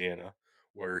Southeastern Louisiana,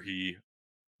 where he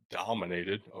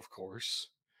dominated, of course.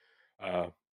 Uh,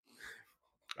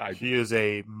 I He is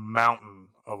a mountain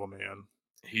of a man.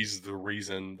 He's the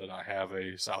reason that I have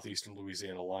a Southeastern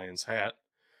Louisiana Lions hat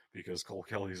because Cole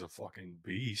Kelly's a fucking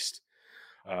beast.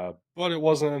 But it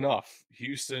wasn't enough.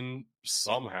 Houston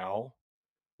somehow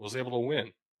was able to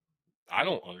win. I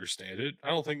don't understand it. I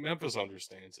don't think Memphis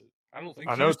understands it. I don't think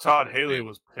I know Houston Todd Haley understands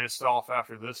was pissed off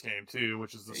after this game too,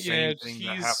 which is the it. Yeah, same thing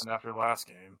that happened after last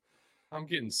game. I'm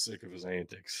getting sick of his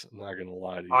antics. I'm not gonna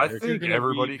lie to you. I If you're think gonna be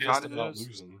everybody pissed kind of about is.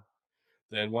 losing,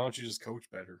 then why don't you just coach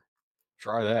better?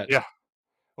 Try that. Yeah.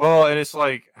 Well, and it's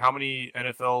like, how many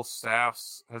NFL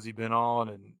staffs has he been on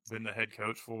and been the head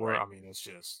coach for? Right. I mean, it's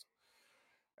just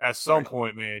at some Right.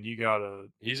 point, man, you gotta.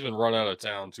 He's been run out of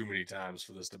town too many times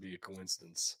for this to be a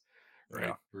coincidence.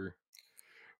 Yeah. Right.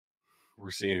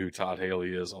 We're seeing who Todd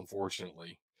Haley is,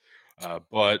 unfortunately.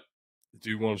 But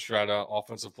do want to shout out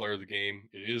offensive player of the game.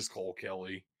 It is Cole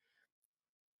Kelly.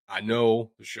 I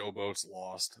know the Showboats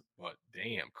lost, but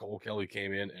damn, Cole Kelly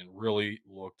came in and really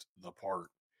looked the part.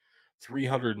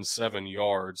 307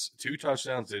 yards, 2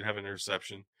 touchdowns, did have an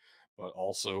interception, but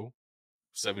also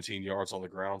 17 yards on the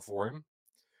ground for him.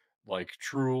 Like,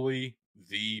 truly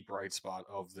the bright spot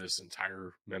of this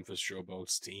entire Memphis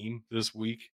Showboats team this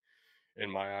week, in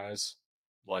my eyes.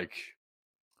 Like,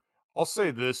 I'll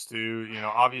say this too.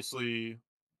 Obviously,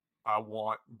 I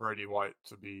want Brady White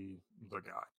to be the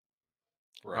guy.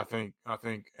 I right, think I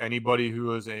think anybody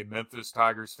who is a Memphis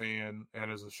Tigers fan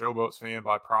and is a Showboats fan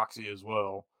by proxy as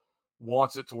well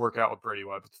wants it to work out with Brady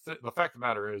White. But the fact of the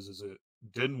matter is it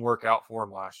didn't work out for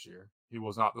him last year. He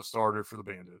was not the starter for the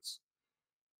Bandits.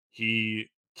 He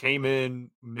came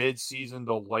in mid-season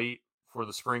to late for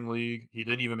the spring league. He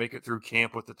didn't even make it through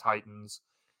camp with the Titans.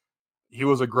 He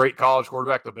was a great college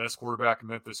quarterback, the best quarterback in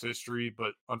Memphis history,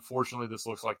 but unfortunately, this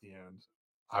looks like the end.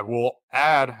 I will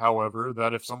add, however,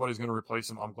 that if somebody's going to replace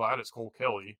him, I'm glad it's Cole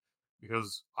Kelly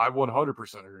because I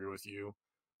 100% agree with you.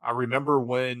 I remember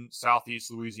when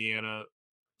Southeast Louisiana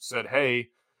said, hey,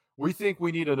 we think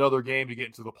we need another game to get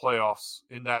into the playoffs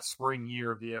in that spring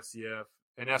year of the FCF.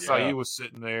 And yeah, SIU was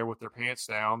sitting there with their pants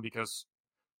down because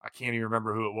I can't even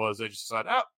remember who it was. They just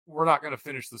decided, oh, we're not going to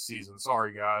finish the season.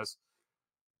 Sorry, guys.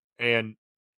 And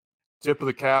tip of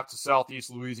the cap to Southeast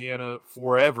Louisiana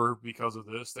forever because of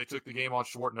this. They took the game on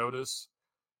short notice.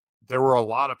 There were a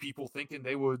lot of people thinking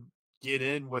they would get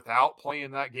in without playing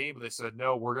that game, but they said,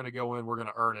 no, we're going to go in. We're going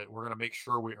to earn it. We're going to make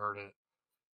sure we earn it.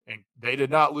 And they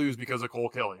did not lose because of Cole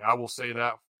Kelly. I will say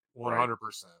that right. 100%.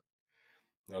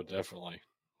 No, definitely.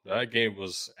 That game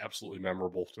was absolutely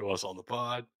memorable to us on the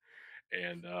pod,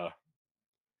 and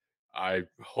I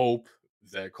hope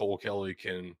that Cole Kelly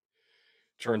can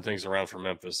turn things around for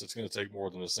Memphis. It's going to take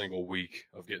more than a single week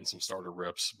of getting some starter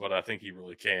reps, but I think he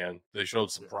really can. They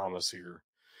showed some Yeah. promise here,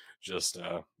 just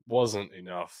wasn't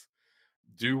enough.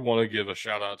 Do want to give a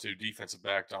shout out to defensive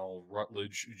back Donald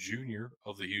Rutledge Jr.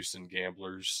 of the Houston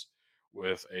Gamblers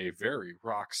with a very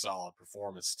rock solid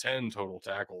performance 10 total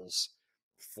tackles,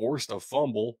 forced a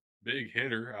fumble, big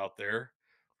hitter out there,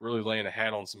 really laying a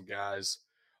hat on some guys.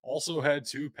 Also had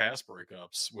 2 pass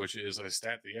breakups, which is a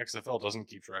stat the XFL doesn't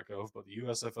keep track of, but the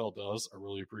USFL does. I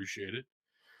really appreciate it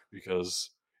because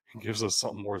it gives us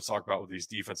something more to talk about with these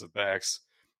defensive backs,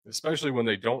 especially when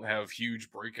they don't have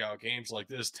huge breakout games like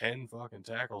this. 10 fucking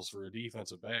tackles for a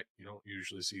defensive back. You don't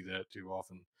usually see that too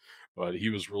often. But he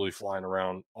was really flying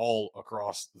around all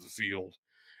across the field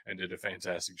and did a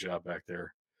fantastic job back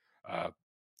there. Uh,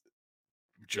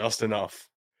 just enough,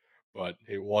 but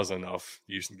it was enough.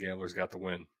 The Houston Gamblers got the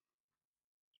win,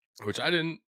 which I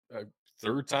didn't.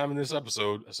 Third time in this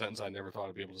episode, a sentence I never thought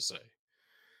I'd be able to say.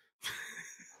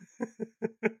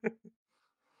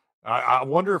 I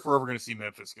wonder if we're ever going to see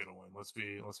Memphis get a win. Let's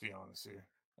be honest here.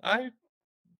 I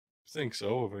think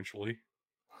so eventually.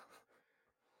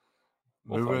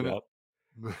 We'll find Moving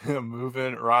out.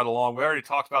 moving right along. We already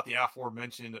talked about the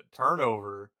aforementioned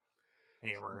turnover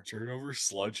hammer. Turnover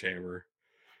sledgehammer.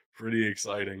 Pretty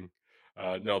exciting.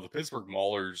 No, the Pittsburgh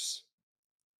Maulers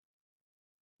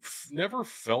never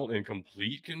felt in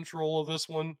complete control of this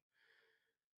one.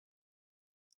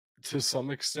 To some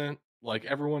extent, like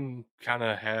everyone kind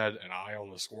of had an eye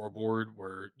on the scoreboard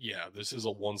where, yeah, this is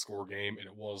a one score game, and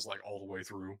it was like all the way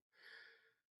through.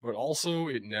 But also,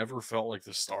 it never felt like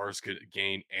the Stars could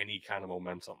gain any kind of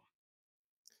momentum.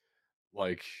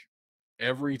 Like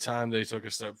every time they took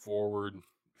a step forward,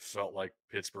 felt like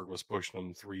Pittsburgh was pushing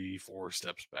them three, four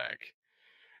steps back.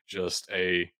 Just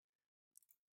a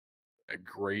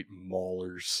great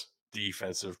Maulers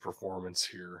defensive performance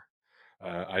here.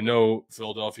 I know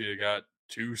Philadelphia got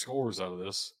two scores out of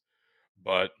this,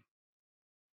 but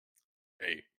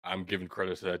hey, I'm giving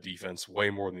credit to that defense way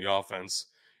more than the offense,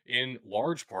 in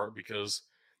large part because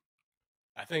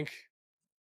I think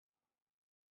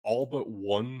all but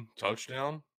one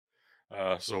touchdown,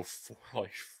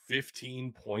 like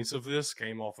 15 points of this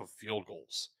came off of field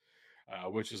goals,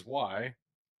 which is why,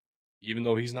 even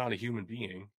though he's not a human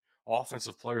being,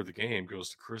 offensive player of the game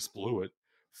goes to Chris Blewett,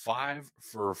 5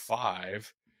 for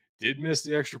 5. Did miss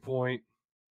the extra point.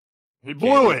 He Can't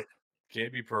blew be it.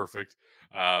 can't be perfect.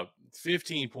 Uh,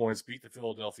 15 points, beat the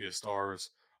Philadelphia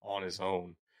Stars on his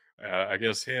own. I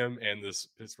guess him and this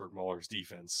Pittsburgh Maulers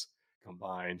defense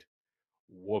combined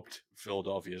whooped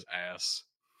Philadelphia's ass.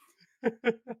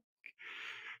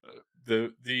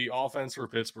 The offense for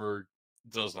Pittsburgh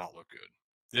does not look good.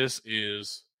 This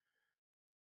is,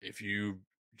 if you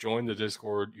joined the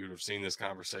Discord, you'd have seen this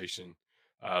conversation.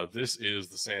 This is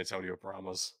the San Antonio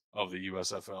Brahmas of the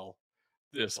USFL.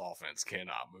 This offense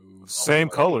cannot move a Same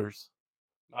ball. colors.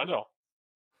 I know.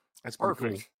 That's pretty cool.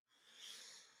 Perfect.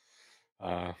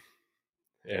 Uh,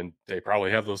 and they probably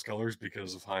have those colors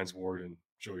because of Hines Ward and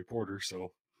Joey Porter.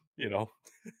 So, you know,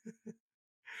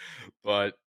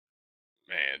 but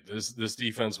man, this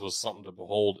defense was something to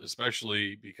behold,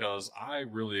 especially because I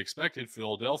really expected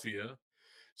Philadelphia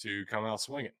to come out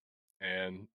swinging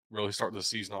and really start the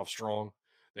season off strong.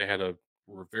 They had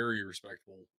were very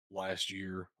respectable last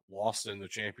year, lost in the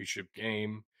championship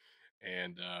game,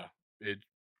 and it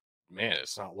man,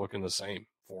 it's not looking the same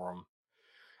for them.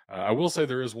 I will say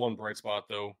there is one bright spot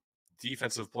though.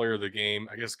 Defensive player of the game,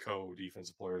 I guess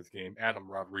co-defensive player of the game, Adam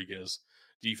Rodriguez,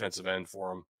 defensive end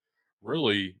for him,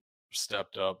 really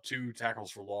stepped up. 2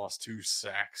 tackles for loss, 2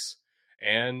 sacks,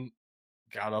 and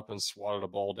got up and swatted a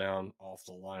ball down off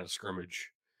the line of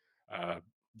scrimmage. Uh,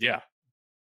 yeah,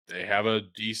 they have a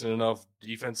decent enough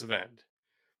defensive end.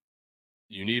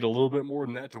 You need a little bit more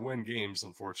than that to win games,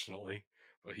 unfortunately,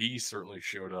 but he certainly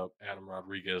showed up. Adam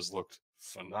Rodriguez looked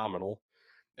phenomenal.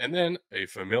 And then a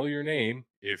familiar name,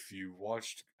 if you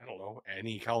watched, I don't know,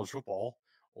 any college football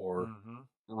or Mm-hmm.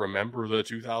 remember the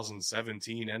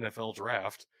 2017 NFL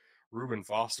draft, Reuben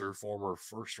Foster, former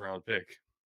first round pick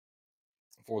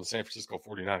for the San Francisco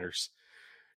 49ers,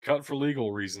 cut for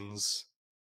legal reasons.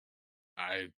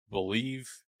 I believe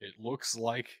it looks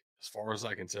like, as far as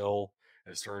I can tell,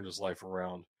 has turned his life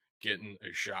around, getting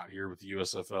a shot here with the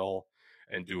USFL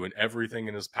and doing everything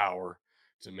in his power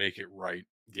to make it right,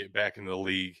 get back in the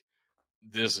league.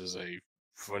 This is a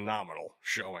phenomenal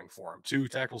showing for him. 2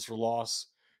 tackles for loss,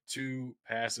 2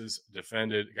 passes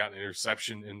defended, got an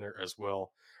interception in there as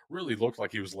well. Really looked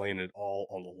like he was laying it all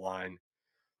on the line.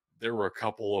 There were a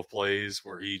couple of plays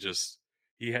where he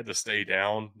had to stay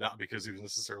down, not because he was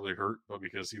necessarily hurt, but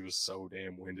because he was so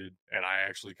damn winded. And I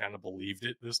actually kind of believed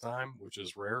it this time, which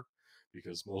is rare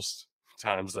because most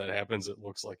times that happens, it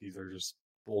looks like either just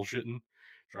bullshitting,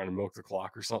 trying to milk the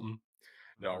clock or something.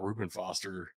 No, Mm-hmm. Reuben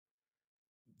Foster,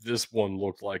 this one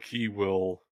looked like he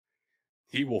will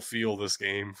feel this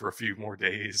game for a few more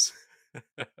days.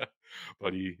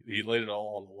 But he laid it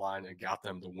all on the line and got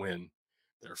them to win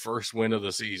their first win of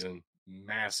the season.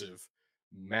 Massive,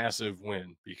 massive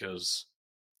win because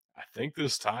I think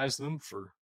this ties them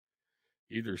for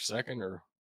either second or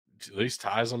at least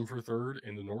ties them for third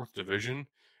in the North Division.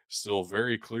 Still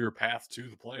very clear path to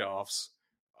the playoffs.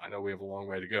 I know we have a long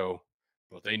way to go,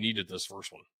 but they needed this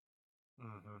first one.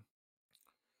 Mm-hmm.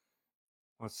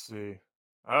 Let's see.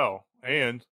 Oh,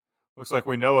 and looks like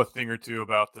we know a thing or two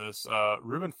about this.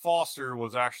 Reuben Foster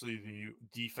was actually the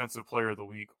defensive player of the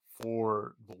week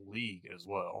for the league as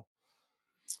well.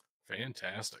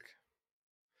 Fantastic.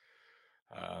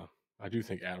 Uh, I do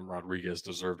think Adam Rodriguez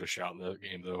deserved a shout in the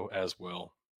game, though, as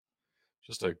well.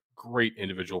 Just a great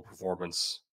individual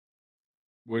performance.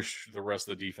 Wish the rest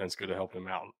of the defense could have helped him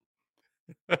out.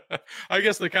 I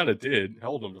guess they kind of did,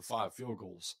 held him to 5 field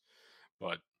goals,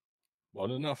 but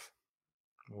wasn't enough.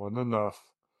 Wasn't enough.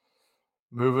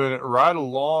 Moving it right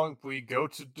along, we go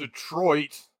to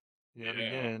Detroit yet Yeah,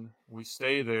 again. We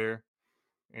stay there,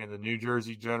 and the New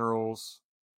Jersey Generals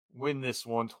win this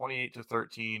one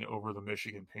 28-13 over the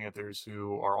Michigan Panthers,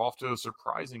 who are off to a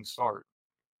surprising start.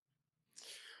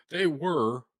 they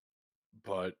were,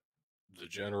 but the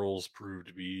Generals proved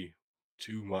to be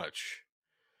too much.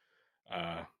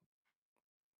 Uh,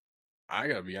 I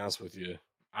gotta be honest with you.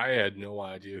 I had no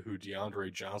idea who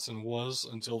DeAndre Johnson was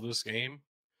until this game.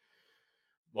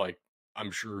 Like,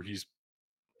 I'm sure he's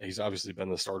obviously been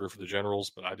the starter for the Generals,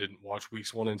 but I didn't watch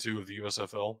weeks 1 and 2 of the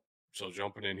USFL. So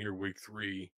jumping in here week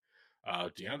 3,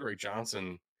 DeAndre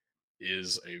Johnson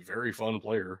is a very fun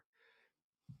player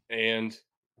and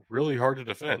really hard to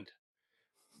defend.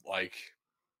 Like,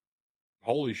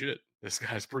 holy shit, this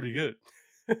guy's pretty good.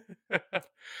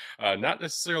 Not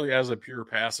necessarily as a pure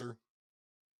passer,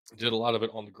 did a lot of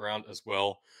it on the ground as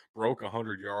well. Broke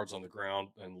 100 yards on the ground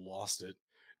and lost it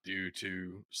due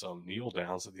to some kneel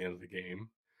downs at the end of the game,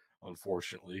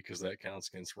 unfortunately, because that counts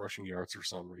against rushing yards for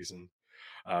some reason.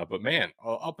 But man,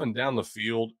 up and down the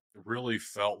field, it really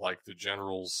felt like the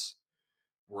Generals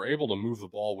were able to move the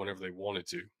ball whenever they wanted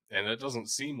to. And that doesn't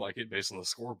seem like it based on the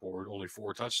scoreboard, only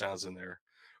 4 touchdowns in there.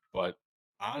 But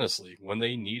honestly, when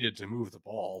they needed to move the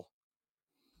ball,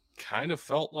 kind of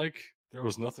felt like there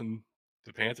was nothing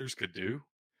the Panthers could do.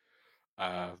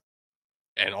 Uh,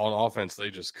 and on offense, they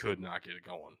just could not get it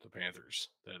going. The Panthers,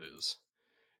 that is,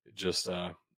 just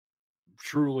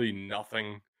truly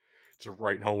nothing to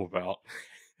write home about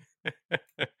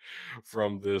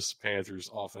from this Panthers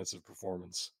offensive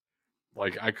performance.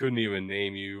 Like, I couldn't even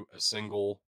name you a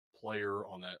single player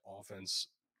on that offense.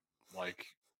 Like,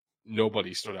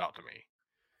 nobody stood out to me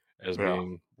as Yeah.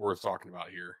 being worth talking about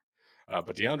here.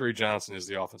 But DeAndre Johnson is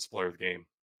the offensive player of the game.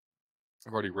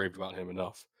 I've already raved about him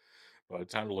enough. But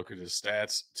time to look at his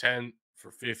stats. 10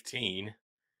 for 15.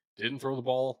 Didn't throw the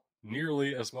ball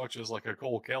nearly as much as like a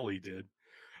Cole Kelly did.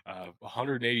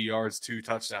 180 yards, 2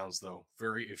 touchdowns, though.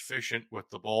 Very efficient with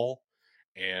the ball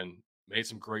and made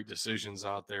some great decisions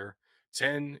out there.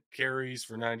 10 carries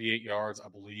for 98 yards. I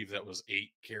believe that was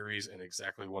 8 carries and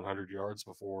exactly 100 yards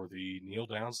before the kneel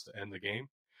downs to end the game,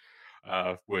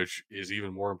 which is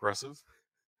even more impressive.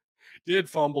 Did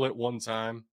fumble at one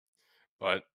time,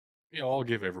 but I'll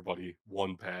give everybody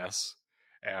one pass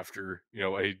after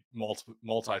a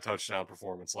multi touchdown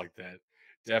performance like that.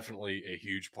 Definitely a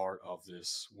huge part of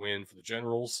this win for the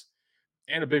Generals,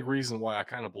 and a big reason why I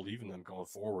kind of believe in them going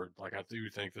forward. Like, I do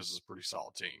think this is a pretty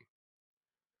solid team.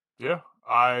 Yeah,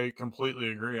 I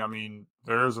completely agree. I mean,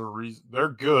 there's a reason they're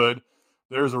good.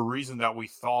 There's a reason that we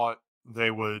thought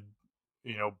they would,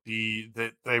 be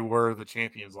that they were the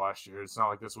champions last year. It's not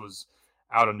like this was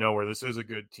out of nowhere. This is a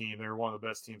good team. They were one of the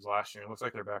best teams last year. It looks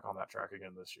like they're back on that track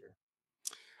again this year.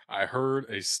 I heard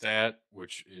a stat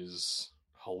which is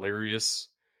hilarious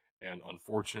and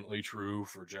unfortunately true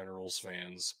for Generals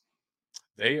fans.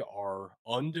 They are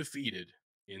undefeated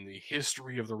in the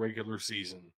history of the regular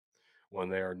season when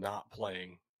they are not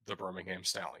playing the Birmingham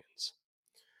Stallions.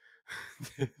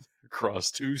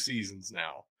 Across 2 seasons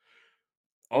now.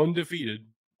 Undefeated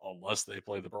unless they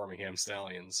play the Birmingham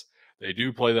Stallions. They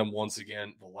do play them once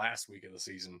again the last week of the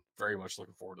season. Very much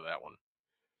looking forward to that one.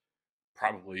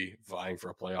 Probably vying for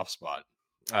a playoff spot.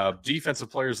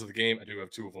 Defensive players of the game, I do have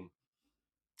 2 of them.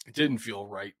 It didn't feel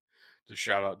right to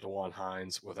shout out DeJuan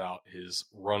Hines without his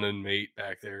running mate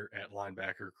back there at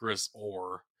linebacker, Chris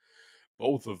Orr.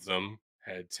 Both of them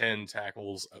had 10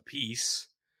 tackles apiece.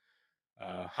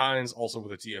 Hines also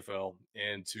with a TFL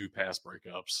and 2 pass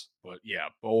breakups. But yeah,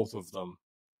 both of them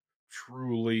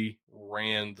truly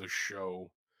ran the show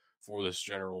for this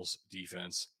Generals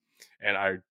defense. And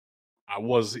I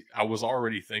was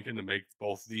already thinking to make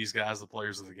both these guys the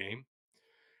players of the game.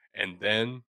 And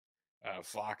then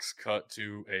Fox cut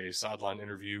to a sideline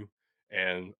interview,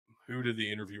 and who did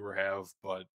the interviewer have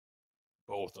but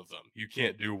both of them? You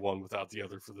can't do one without the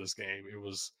other for this game. It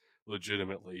was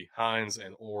legitimately Hines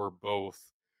and Orr both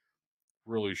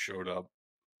really showed up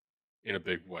in a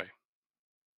big way.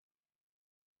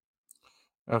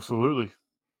 Absolutely.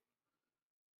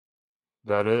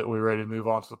 That it? We ready to move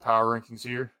on to the power rankings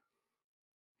here?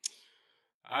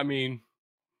 I mean,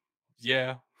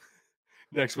 yeah,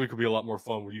 next week will be a lot more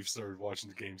fun when you've started watching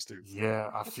the games too. Yeah,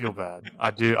 I feel bad.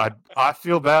 I do. I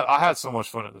feel bad. I had so much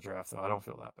fun at the draft, though. I don't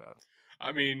feel that bad.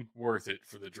 I mean, worth it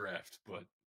for the draft, but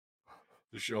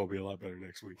the show will be a lot better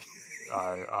next week.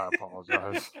 I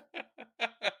apologize.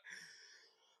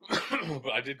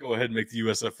 But I did go ahead and make the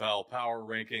USFL power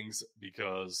rankings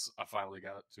because I finally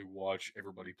got to watch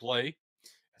everybody play,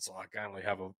 and so I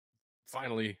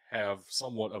finally have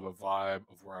somewhat of a vibe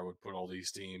of where I would put all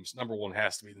these teams. Number 1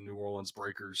 has to be the New Orleans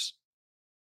Breakers.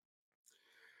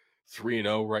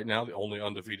 3-0 right now, the only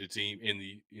undefeated team in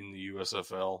the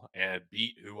USFL, and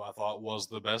beat who I thought was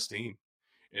the best team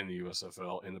in the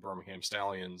USFL in the Birmingham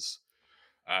Stallions.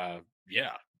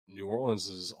 Yeah, New Orleans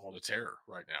is on a tear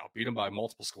right now. Beat them by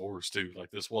multiple scores too.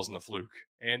 Like this wasn't a fluke.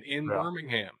 And in Yeah.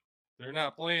 Birmingham, they're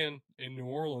not playing in New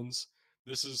Orleans.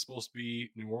 This is supposed to be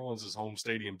New Orleans' home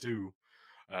stadium too,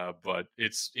 but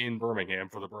it's in Birmingham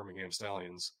for the Birmingham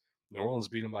Stallions. New Orleans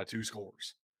beat them by 2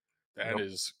 scores. That Yep.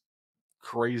 is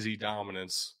crazy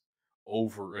dominance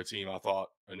over a team I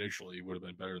thought initially would have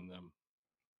been better than them.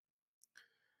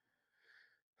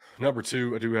 Number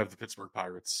 2, I do have the Pittsburgh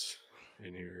Pirates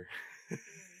in here.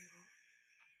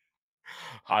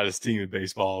 Hottest team in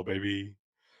baseball, baby.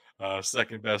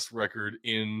 Second best record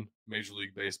in Major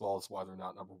League Baseball. That's why they're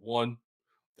not number 1.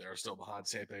 They are still behind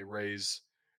Tampa Bay Rays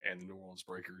and the New Orleans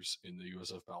Breakers in the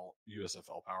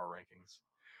USFL power rankings.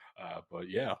 But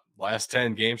yeah, last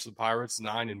 10 games for the Pirates,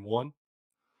 9-1. And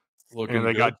Looking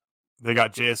they good.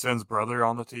 got JSN's brother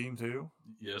on the team too.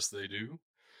 Yes, they do.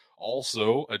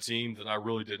 Also, a team that I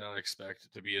really did not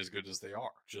expect to be as good as they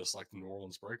are, just like the New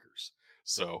Orleans Breakers.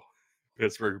 So,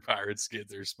 Pittsburgh Pirates get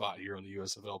their spot here on the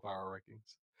USFL power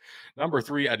rankings. Number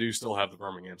 3, I do still have the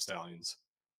Birmingham Stallions.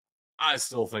 I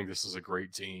still think this is a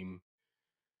great team.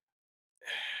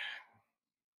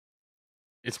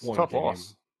 It's It's a one tough game,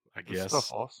 loss. I It's a tough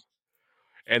guess. loss.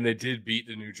 And they did beat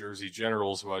the New Jersey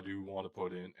Generals, who I do want to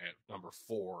put in at number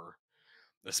 4,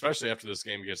 especially after this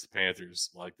game against the Panthers.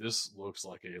 Like, this looks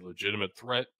like a legitimate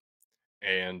threat.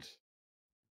 And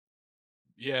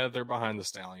yeah, they're behind the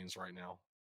Stallions right now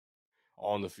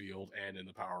on the field and in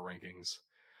the power rankings.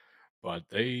 But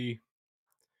there's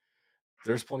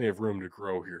plenty of room to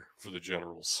grow here for the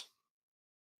Generals.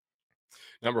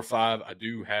 Number 5, I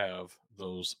do have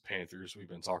those Panthers we've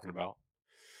been talking about.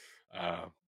 Uh,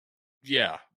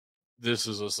 yeah, this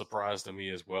is a surprise to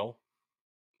me as well.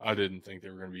 I didn't think they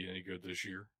were going to be any good this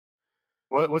year,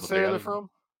 What but they state are got they it. from?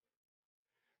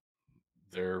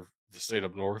 They're the state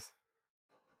up north.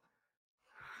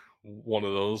 One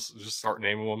of those. Just start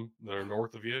naming them that are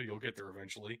north of you. You'll get there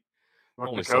eventually. North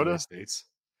Only so many Dakota? states.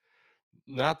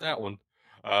 Not that one.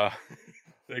 Uh,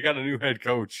 they got a new head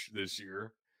coach this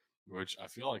year, which I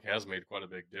feel like has made quite a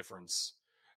big difference.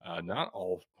 Not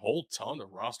a whole ton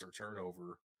of roster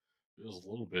turnover. It was a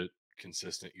little bit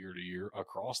consistent year to year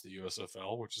across the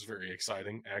USFL, which is very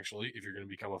exciting, actually, if you're going to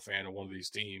become a fan of one of these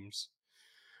teams.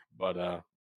 But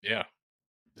yeah,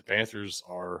 the Panthers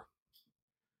are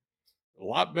a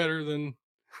lot better than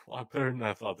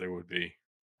I thought they would be.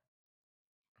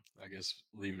 I guess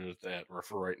leave it at that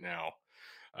for right now.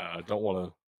 Don't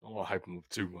want to hype them up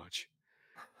too much.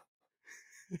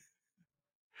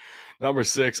 Number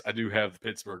 6, I do have the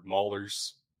Pittsburgh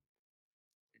Maulers.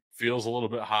 Feels a little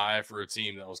bit high for a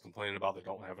team that was complaining about they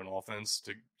don't have an offense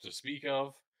to speak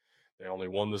of. They only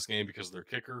won this game because of their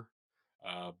kicker,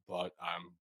 but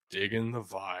I'm digging the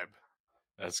vibe.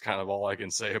 That's kind of all I can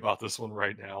say about this one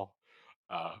right now.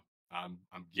 Uh, I'm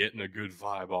getting a good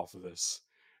vibe off of this,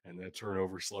 and that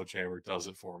turnover sledgehammer does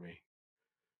it for me.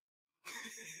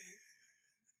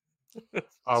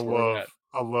 I That's where I'm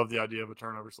at. love the idea of a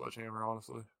turnover sledgehammer,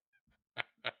 honestly.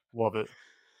 Love it.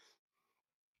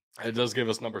 It does give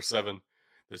us number 7,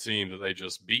 the team that they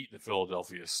just beat, the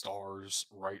Philadelphia Stars,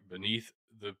 right beneath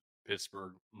the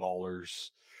Pittsburgh Maulers.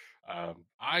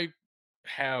 I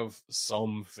have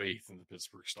some faith in the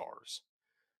Pittsburgh Stars.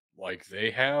 Like,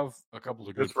 they have a couple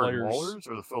of good Pittsburgh players. Maulers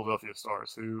or the Philadelphia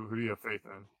Stars? Who do you have faith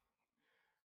in?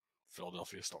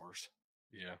 Philadelphia Stars.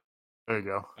 Yeah. There you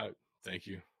go. Thank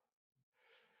you.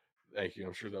 Thank you.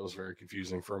 I'm sure that was very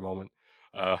confusing for a moment.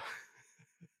 Uh,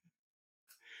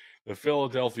 the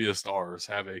Philadelphia Stars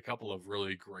have a couple of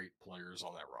really great players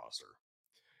on that roster,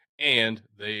 and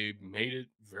they made it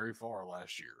very far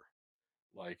last year.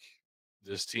 Like,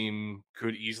 this team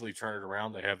could easily turn it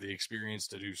around. They have the experience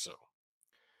to do so.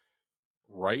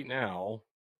 Right now,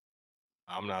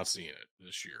 I'm not seeing it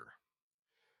this year.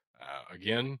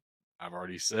 Again, I've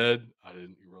already said I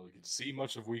didn't really get to see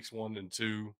much of weeks 1 and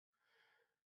 2.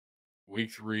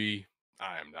 Week 3,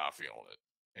 I am not feeling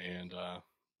it. And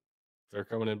they're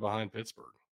coming in behind Pittsburgh.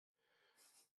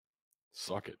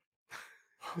 Suck it.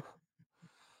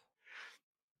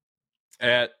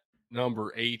 At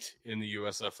number 8 in the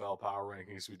USFL power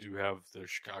rankings, we do have the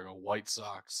Chicago White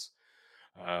Sox.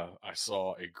 I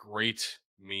saw a great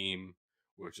meme,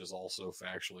 which is also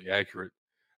factually accurate.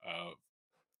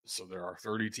 So there are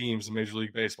 30 teams in Major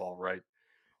League Baseball, right?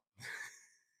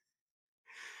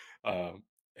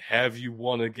 Have you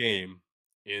won a game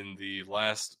in the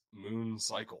last moon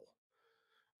cycle?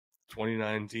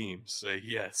 29 teams say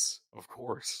yes, of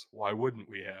course. Why wouldn't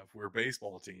we have? We're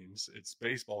baseball teams. It's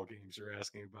baseball games you're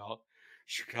asking about.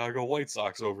 Chicago White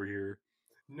Sox over here.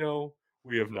 No,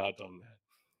 we have not done that.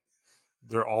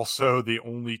 They're also the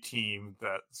only team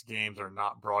that's games are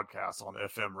not broadcast on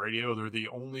FM radio. They're the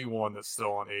only one that's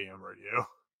still on AM radio.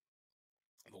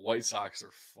 The White Sox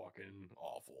are fucking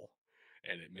awful,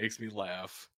 and it makes me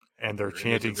laugh. And they're They're in the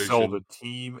chanting "Sell the division.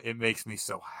 team." It makes me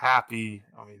so happy.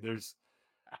 I mean,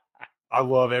 I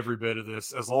love every bit of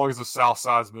this. As long as the South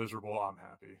Side's miserable, I'm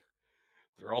happy.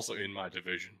 They're also in my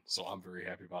division, so I'm very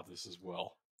happy about this as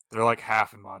well. They're like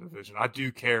half in my division. I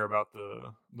do care about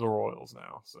the Royals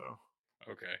now, so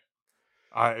Okay.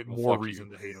 I Well, more fuck you. reason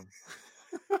to hate them.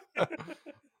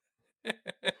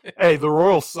 Hey, the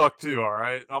Royals suck too. All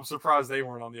right, I'm surprised they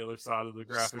weren't on the other side of the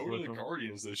graphic So are with the them.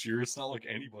 Guardians this year. It's not like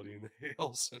anybody in the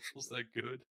AL Central's that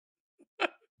good.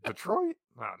 Detroit?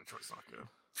 Nah, Detroit's not good.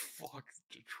 Fuck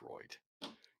Detroit.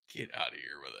 Get out of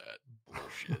here with that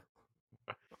bullshit.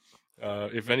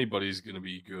 If anybody's going to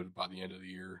be good by the end of the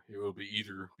year, it will be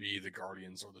either the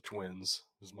Guardians or the Twins,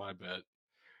 is my bet.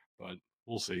 But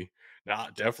we'll see.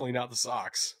 Definitely not the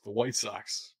Sox. The White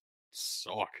Sox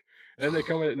suck. And then they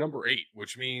come in at number 8,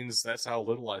 which means that's how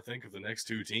little I think of the next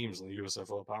two teams in the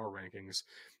USFL power rankings.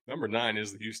 Number 9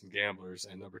 is the Houston Gamblers,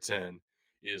 and number 10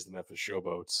 is the Memphis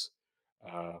Showboats.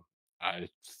 I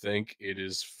think it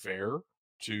is fair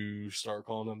to start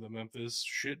calling them the Memphis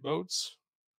Shitboats.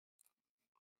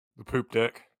 The poop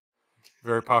deck,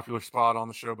 very popular spot on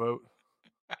the Showboat.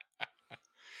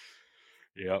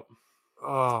 Yep.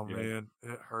 Oh man,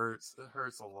 it hurts. It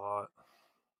hurts a lot.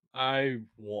 I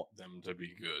want them to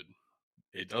be good.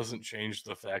 It doesn't change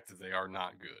the fact that they are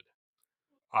not good.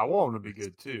 I want them to be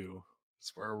good too.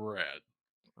 That's where we're at.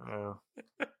 Yeah,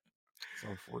 it's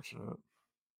unfortunate.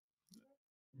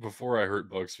 Before I hurt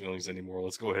Bugs' feelings anymore,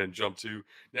 let's go ahead and jump to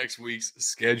next week's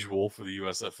schedule for the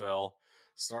USFL.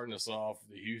 Starting us off,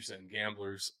 the Houston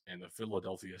Gamblers and the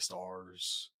Philadelphia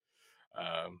Stars.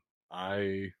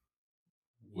 I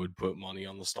would put money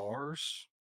on the Stars.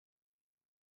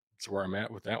 That's where I'm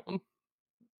at with that one.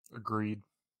 Agreed.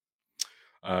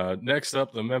 Next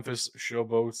up, the Memphis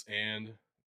Showboats and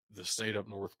the State Up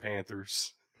North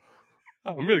Panthers.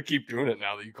 I'm going to keep doing it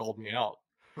now that you called me out.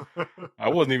 I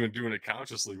wasn't even doing it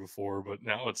consciously before, but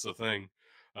now it's the thing.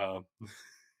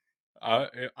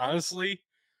 Honestly,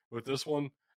 with this one,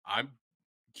 I'm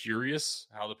curious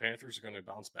how the Panthers are going to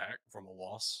bounce back from a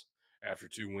loss after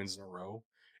 2 wins in a row.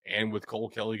 And with Cole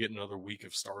Kelly getting another week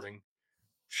of starting,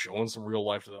 showing some real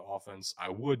life to the offense, I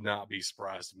would not be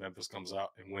surprised if Memphis comes out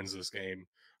and wins this game.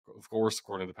 Of course,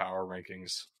 according to the power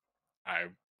rankings, I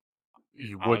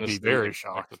You would be honestly very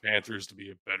expect the shocked. Panthers to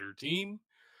be a better team,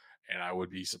 and I would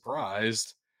be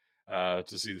surprised to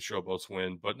see the Showboats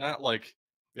win, but not like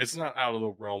it's not out of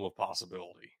the realm of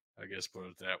possibility. I guess put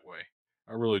it that way.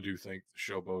 I really do think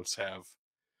the Showboats have,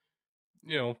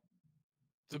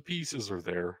 the pieces are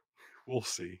there. We'll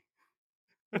see.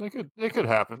 It could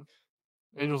happen.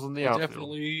 Angels in the It outfield.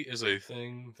 definitely is a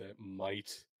thing that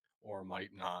might or might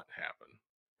not happen.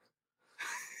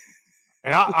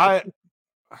 And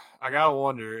I gotta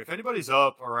wonder if anybody's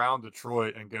up around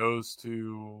Detroit and goes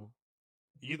to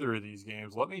either of these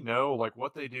games. Let me know like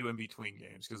what they do in between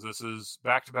games because this is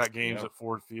back-to-back games Yeah. at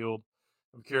Ford Field.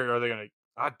 I'm curious. Are they gonna?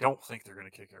 I don't think they're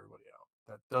gonna kick everybody out.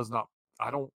 That does not.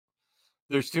 I don't.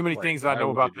 There's too many Right. things I Why know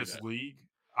would they about do this that? league.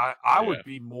 I Yeah. would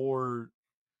be more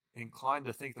inclined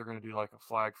to think they're going to do like a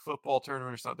flag football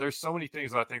tournament or something. There's so many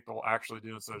things I think they'll actually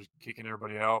do instead of kicking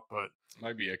everybody out. But It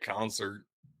might be a concert.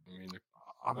 I mean,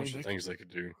 a bunch of things they could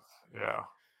do. Yeah,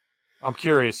 I'm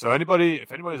curious. So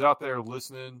if anybody's out there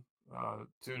listening,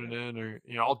 tuning in, or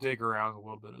I'll dig around a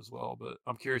little bit as well. But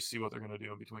I'm curious to see what they're going to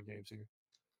do in between games here.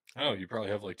 Oh, you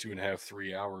probably have like 2.5,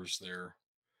 3 hours there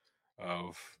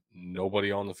of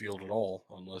nobody on the field at all,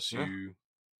 unless Yeah. you,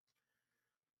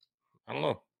 I don't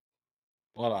know,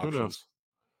 a lot of Who options. knows?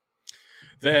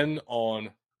 Then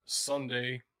on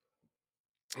Sunday,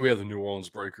 we have the New Orleans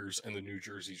Breakers and the New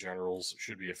Jersey Generals.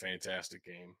 Should be a fantastic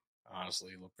game.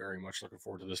 Honestly, look very much looking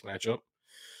forward to this matchup.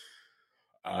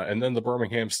 And then the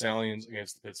Birmingham Stallions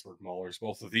against the Pittsburgh Maulers.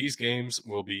 Both of these games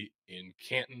will be in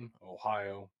Canton,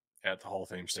 Ohio, at the Hall of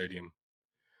Fame Stadium.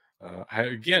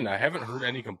 I haven't heard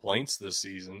any complaints this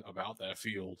season about that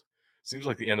field. Seems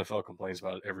like the NFL complains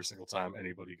about it every single time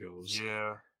anybody goes.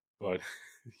 Yeah. But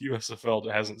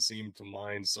USFL hasn't seemed to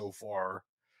mind so far.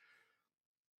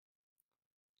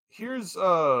 Here's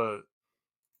the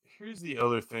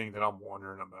other thing that I'm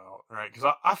wondering about, right?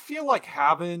 Because I feel like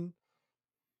having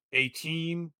a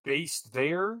team based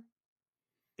there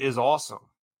is awesome.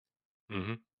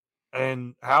 Mm-hmm.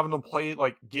 And having them play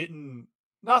like getting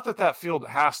not that field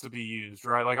has to be used,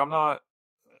 right? Like I'm not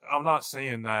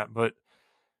saying that, but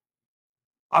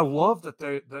I love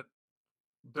that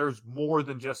there's more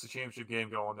than just a championship game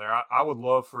going there. I would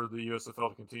love for the USFL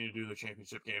to continue to do the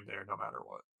championship game there, no matter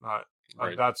what.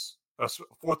 Right. That's a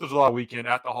 4th of July weekend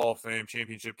at the Hall of Fame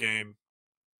championship game.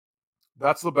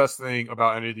 That's the best thing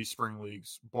about any of these spring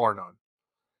leagues, bar none.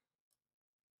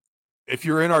 If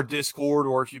you're in our Discord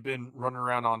or if you've been running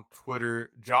around on Twitter,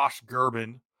 Josh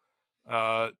Gerben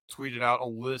tweeted out a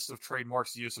list of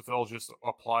trademarks the USFL just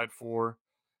applied for.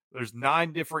 There's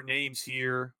 9 different names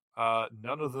here.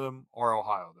 None of them are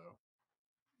Ohio, though.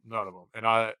 None of them.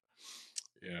 And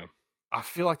Yeah. I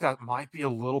feel like that might be a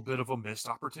little bit of a missed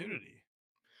opportunity.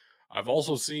 I've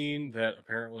also seen that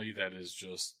apparently that is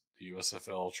just the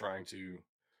USFL trying to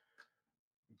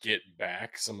get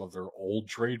back some of their old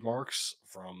trademarks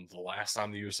from the last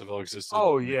time the USFL existed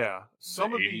Oh in yeah, the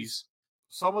 80s.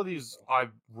 some of these I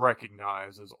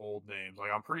recognize as old names. Like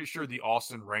I'm pretty sure the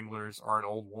Austin Wranglers are an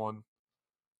old one.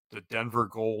 The Denver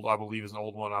Gold, I believe, is an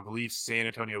old one. I believe San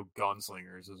Antonio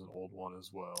Gunslingers is an old one as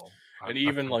well. And I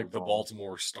even could be like the wrong.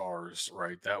 Baltimore Stars,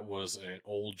 right? That was an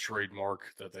old trademark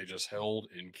that they just held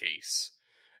in case.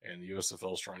 And the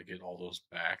USFL is trying to get all those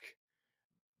back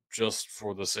just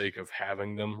for the sake of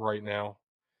having them right now.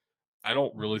 I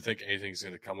don't really think anything's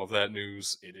going to come of that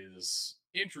news. It is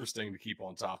interesting to keep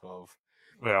on top of.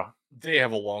 Yeah, They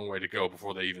have a long way to go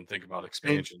before they even think about and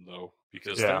expansion, though,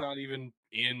 because they're yeah, not even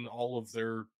in all of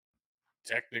their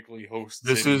technically host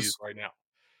this cities is right now.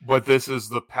 but this is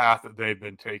the path that they've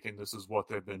been taking. This is what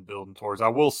they've been building towards. I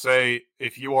will say,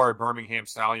 if you are a Birmingham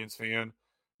Stallions fan,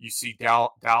 you see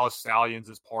Dallas Stallions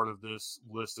as part of this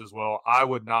list as well. I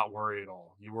would not worry at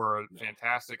all. You were a No,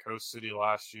 fantastic host city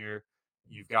last year.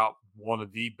 You've got one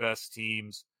of the best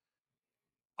teams.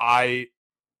 I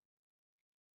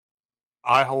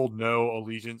I hold no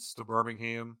allegiance to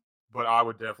Birmingham, but I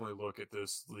would definitely look at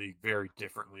this league very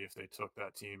differently if they took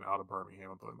that team out of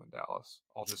Birmingham and put them in Dallas.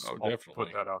 oh, I'll put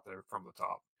definitely. that out there from the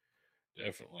top.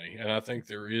 Definitely. And I think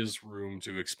there is room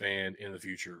to expand in the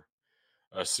future,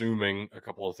 assuming a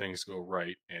couple of things go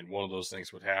right. And one of those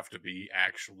things would have to be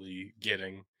actually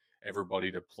getting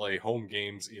everybody to play home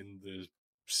games in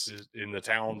the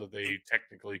town that they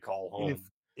technically call If home.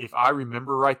 if I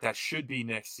remember right, that should be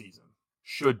next season.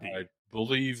 Should I be.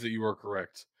 believe that you are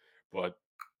correct, but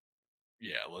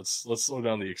yeah, let's slow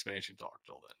down the expansion talk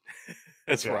till then.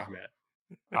 That's where Yeah, I'm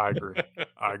I agree. at.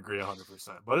 I agree 100%.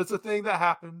 But it's a thing that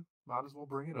happened. Might as well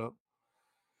bring it up.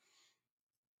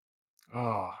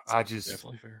 Oh, I just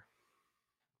Definitely fair.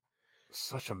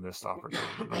 such a missed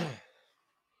opportunity.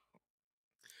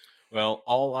 Well,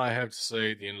 all I have to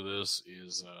say at the end of this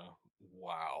is,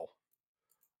 wow,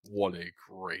 what a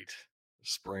great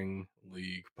spring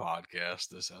league podcast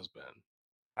this has been.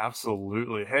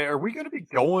 Absolutely. Hey, are we going to be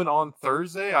going on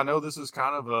Thursday? I know this is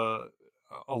kind of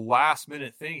a last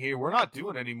minute thing here. We're not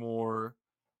doing any more,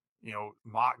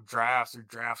 mock drafts or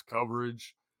draft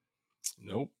coverage.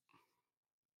 Nope.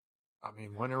 I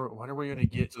mean, when are we going to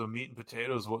get to the meat and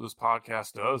potatoes of what this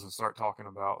podcast does and start talking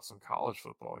about some college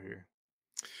football here?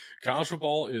 College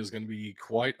football is going to be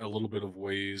quite a little bit of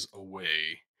ways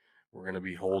away. We're going to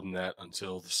be holding that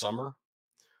until the summer.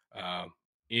 Uh,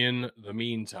 in the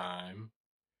meantime,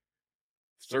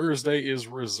 Thursday is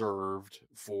reserved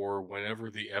for whenever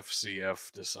the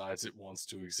FCF decides it wants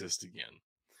to exist again.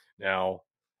 Now,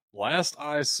 last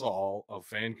I saw of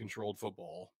fan controlled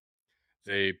football,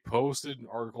 they posted an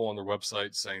article on their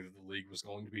website saying that the league was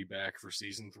going to be back for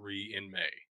season 3 in May.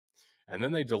 And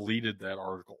then they deleted that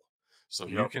article. So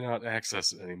you Yep. cannot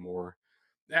access it anymore.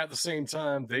 At the same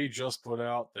time, they just put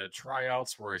out that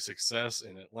tryouts were a success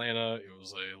in Atlanta. It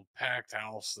was a packed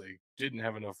house. They didn't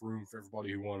have enough room for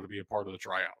everybody who wanted to be a part of the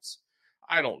tryouts.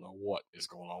 I don't know what is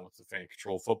going on with the fan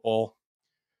control football.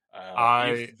 If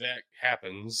I that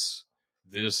happens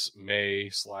this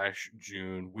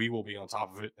May/June, we will be on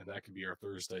top of it, and that could be our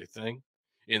Thursday thing.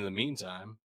 In the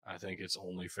meantime, I think it's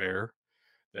only fair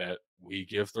that we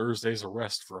give Thursdays a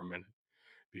rest for a minute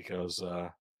because,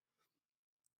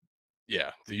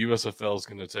 yeah, the USFL is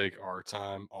going to take our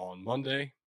time on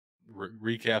Monday,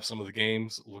 recap some of the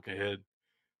games, look ahead.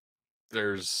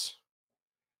 There's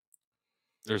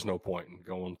there's no point in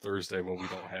going Thursday when we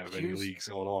don't have any here's leagues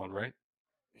going on, right?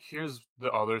 here's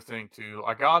the other thing too.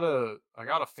 I got a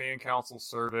fan council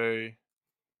survey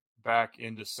back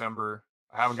in December.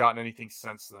 I haven't gotten anything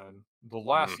since then. The Mm,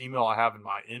 last email I have in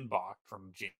my inbox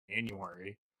from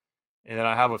January, and then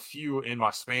I have a few in my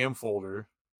spam folder.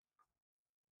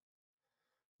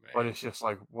 But man, it's just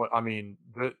like what I mean.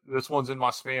 This one's in my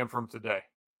spam from today,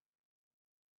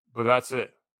 but that's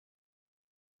it.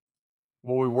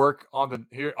 Will we work on the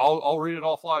here? I'll read it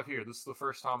off live here. This is the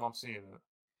first time I'm seeing it.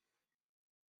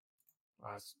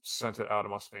 I sent it out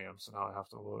of my spam, so now I have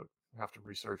to look. I have to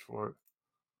research for it.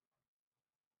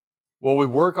 While we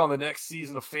work on the next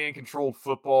season of fan-controlled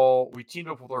football, we teamed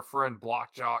up with our friend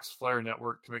Block Jock's Flair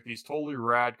Network to make these totally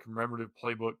rad commemorative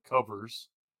playbook covers.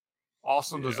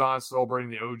 Awesome Yeah. design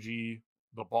celebrating the OG,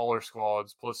 the baller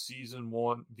squads, plus season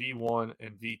 1, V1,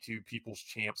 and V2 People's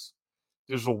Champs.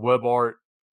 Digital web art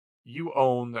you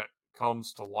own that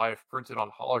comes to life, printed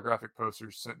on holographic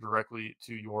posters sent directly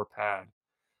to your pad.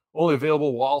 Only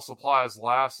available while supplies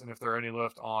last, and if there are any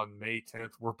left on May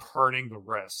 10th, we're burning the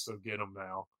rest, so get them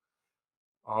now.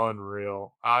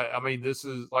 Unreal. I mean, this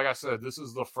is, like I said, this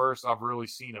is the first I've really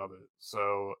seen of it.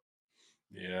 So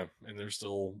Yeah, and they're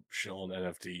still showing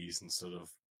NFTs instead of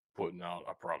putting out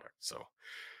a product. So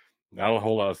not a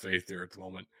whole lot of faith there at the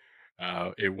moment.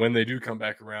 When they do come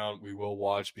back around, we will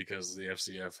watch because the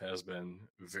FCF has been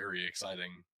very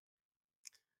exciting,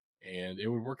 and it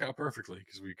would work out perfectly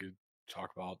because we could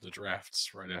talk about the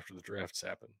drafts right after the drafts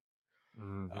happen.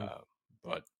 mm-hmm.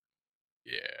 But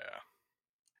yeah,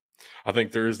 I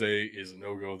think Thursday is a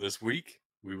no-go this week.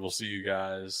 We will see you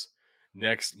guys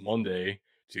next Monday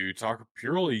to talk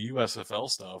purely USFL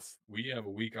stuff. We have a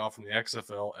week off from the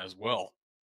XFL as well.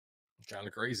 Kind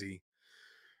of crazy.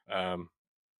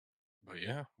 But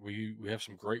yeah, we have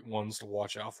some great ones to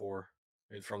watch out for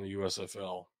from the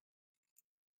USFL.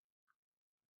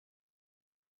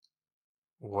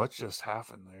 What just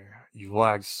happened there? You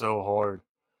lagged so hard.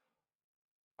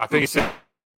 I think it's just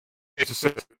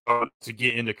to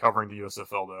get into covering the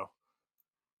USFL though.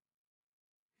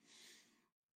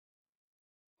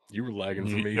 You were lagging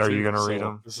for me Are you too, going to read so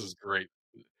them? this is great.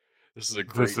 This is a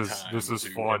great time This is to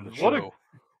end fun. the show.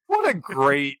 What a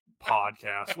great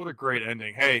podcast. What a great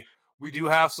ending. Hey, we do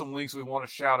have some links we want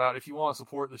to shout out. If you want to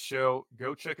support the show,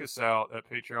 go check us out at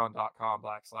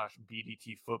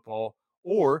patreon.com/BDT football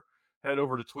or head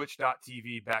over to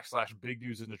twitch.tv/Big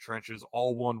Dudes in the Trenches,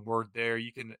 all one word there.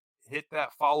 You can hit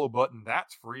that follow button.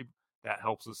 That's free. That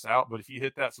helps us out. But if you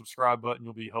hit that subscribe button,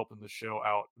 you'll be helping the show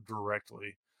out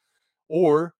directly.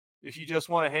 Or if you just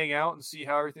want to hang out and see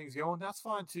how everything's going, that's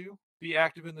fine too. Be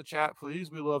active in the chat, please.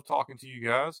 We love talking to you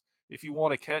guys. If you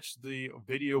want to catch the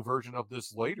video version of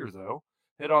this later, though,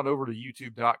 head on over to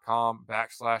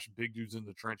youtube.com/Big Dudes in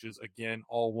the Trenches. Again,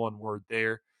 all one word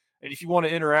there. And if you want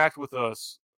to interact with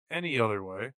us any other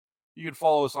way, you can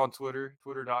follow us on Twitter,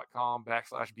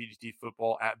 twitter.com/BDT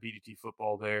football, at BDT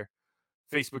football there.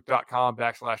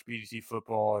 Facebook.com/BDT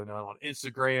football, and on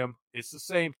Instagram, it's the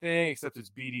same thing except it's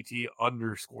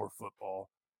BDT_football.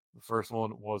 The first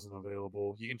one wasn't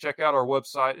available. You can check out our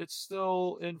website. It's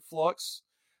still in flux.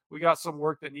 We got some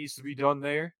work that needs to be done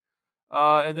there.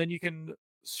 And then you can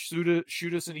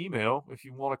shoot us an email if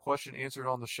you want a question answered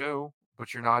on the show,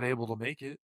 but you're not able to make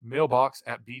it.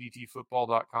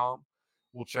 Mailbox@bdtfootball.com.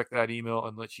 We'll check that email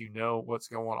and let you know what's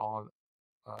going on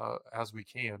as we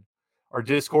can. Our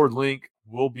Discord link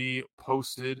will be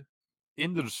posted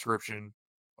in the description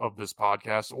of this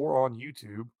podcast or on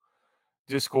YouTube.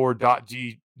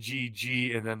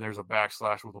 Discord.gg, and then there's a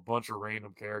backslash with a bunch of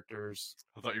random characters.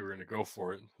 I thought you were going to go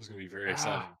for it. It was going to be very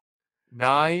exciting.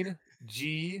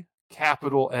 9G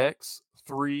capital X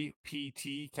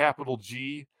 3PT capital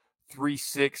G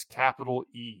 36 capital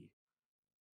E.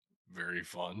 Very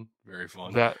fun. Very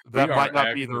fun. That might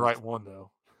not be the right one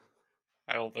though.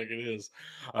 I don't think it is.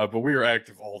 But we are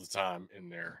active all the time in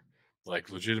there. Like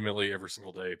legitimately every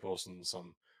single day posting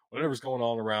some whatever's going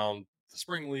on around the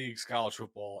spring leagues, college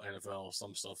football, NFL,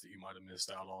 some stuff that you might have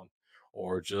missed out on.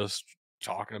 Or just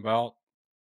talking about,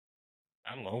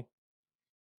 I don't know,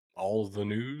 all of the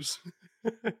news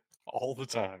all the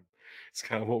time. It's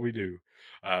kind of what we do.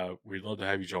 We'd love to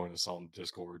have you join us on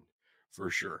Discord for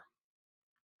sure.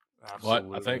 Absolutely.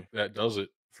 But I think that does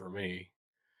it for me.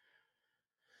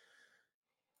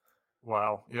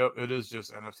 Wow. Yep, it is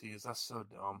just NFTs. That's so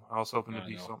dumb. I was hoping to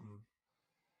be something.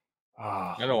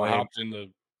 I know I hopped in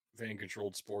the fan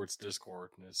controlled sports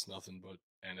Discord and it's nothing but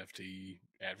NFT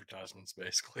advertisements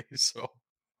basically. So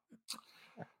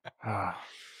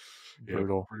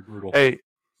brutal. Pretty brutal. Hey,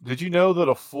 did you know that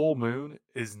a full moon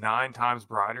is 9 times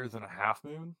brighter than a half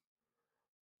moon?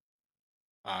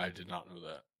 I did not know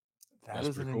that. That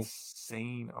is an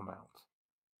insane amount.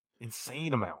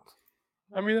 Insane amount.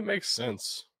 I mean, it makes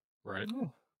sense, right? Yeah,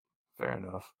 fair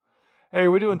enough. Hey,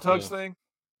 are we doing Tug's thing?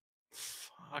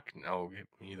 Fuck no, get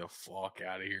me the fuck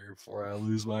out of here before I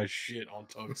lose my shit on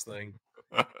Tug's thing.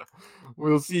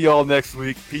 We'll see y'all next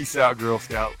week. Peace out, Girl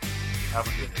Scout. Have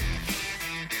a good day.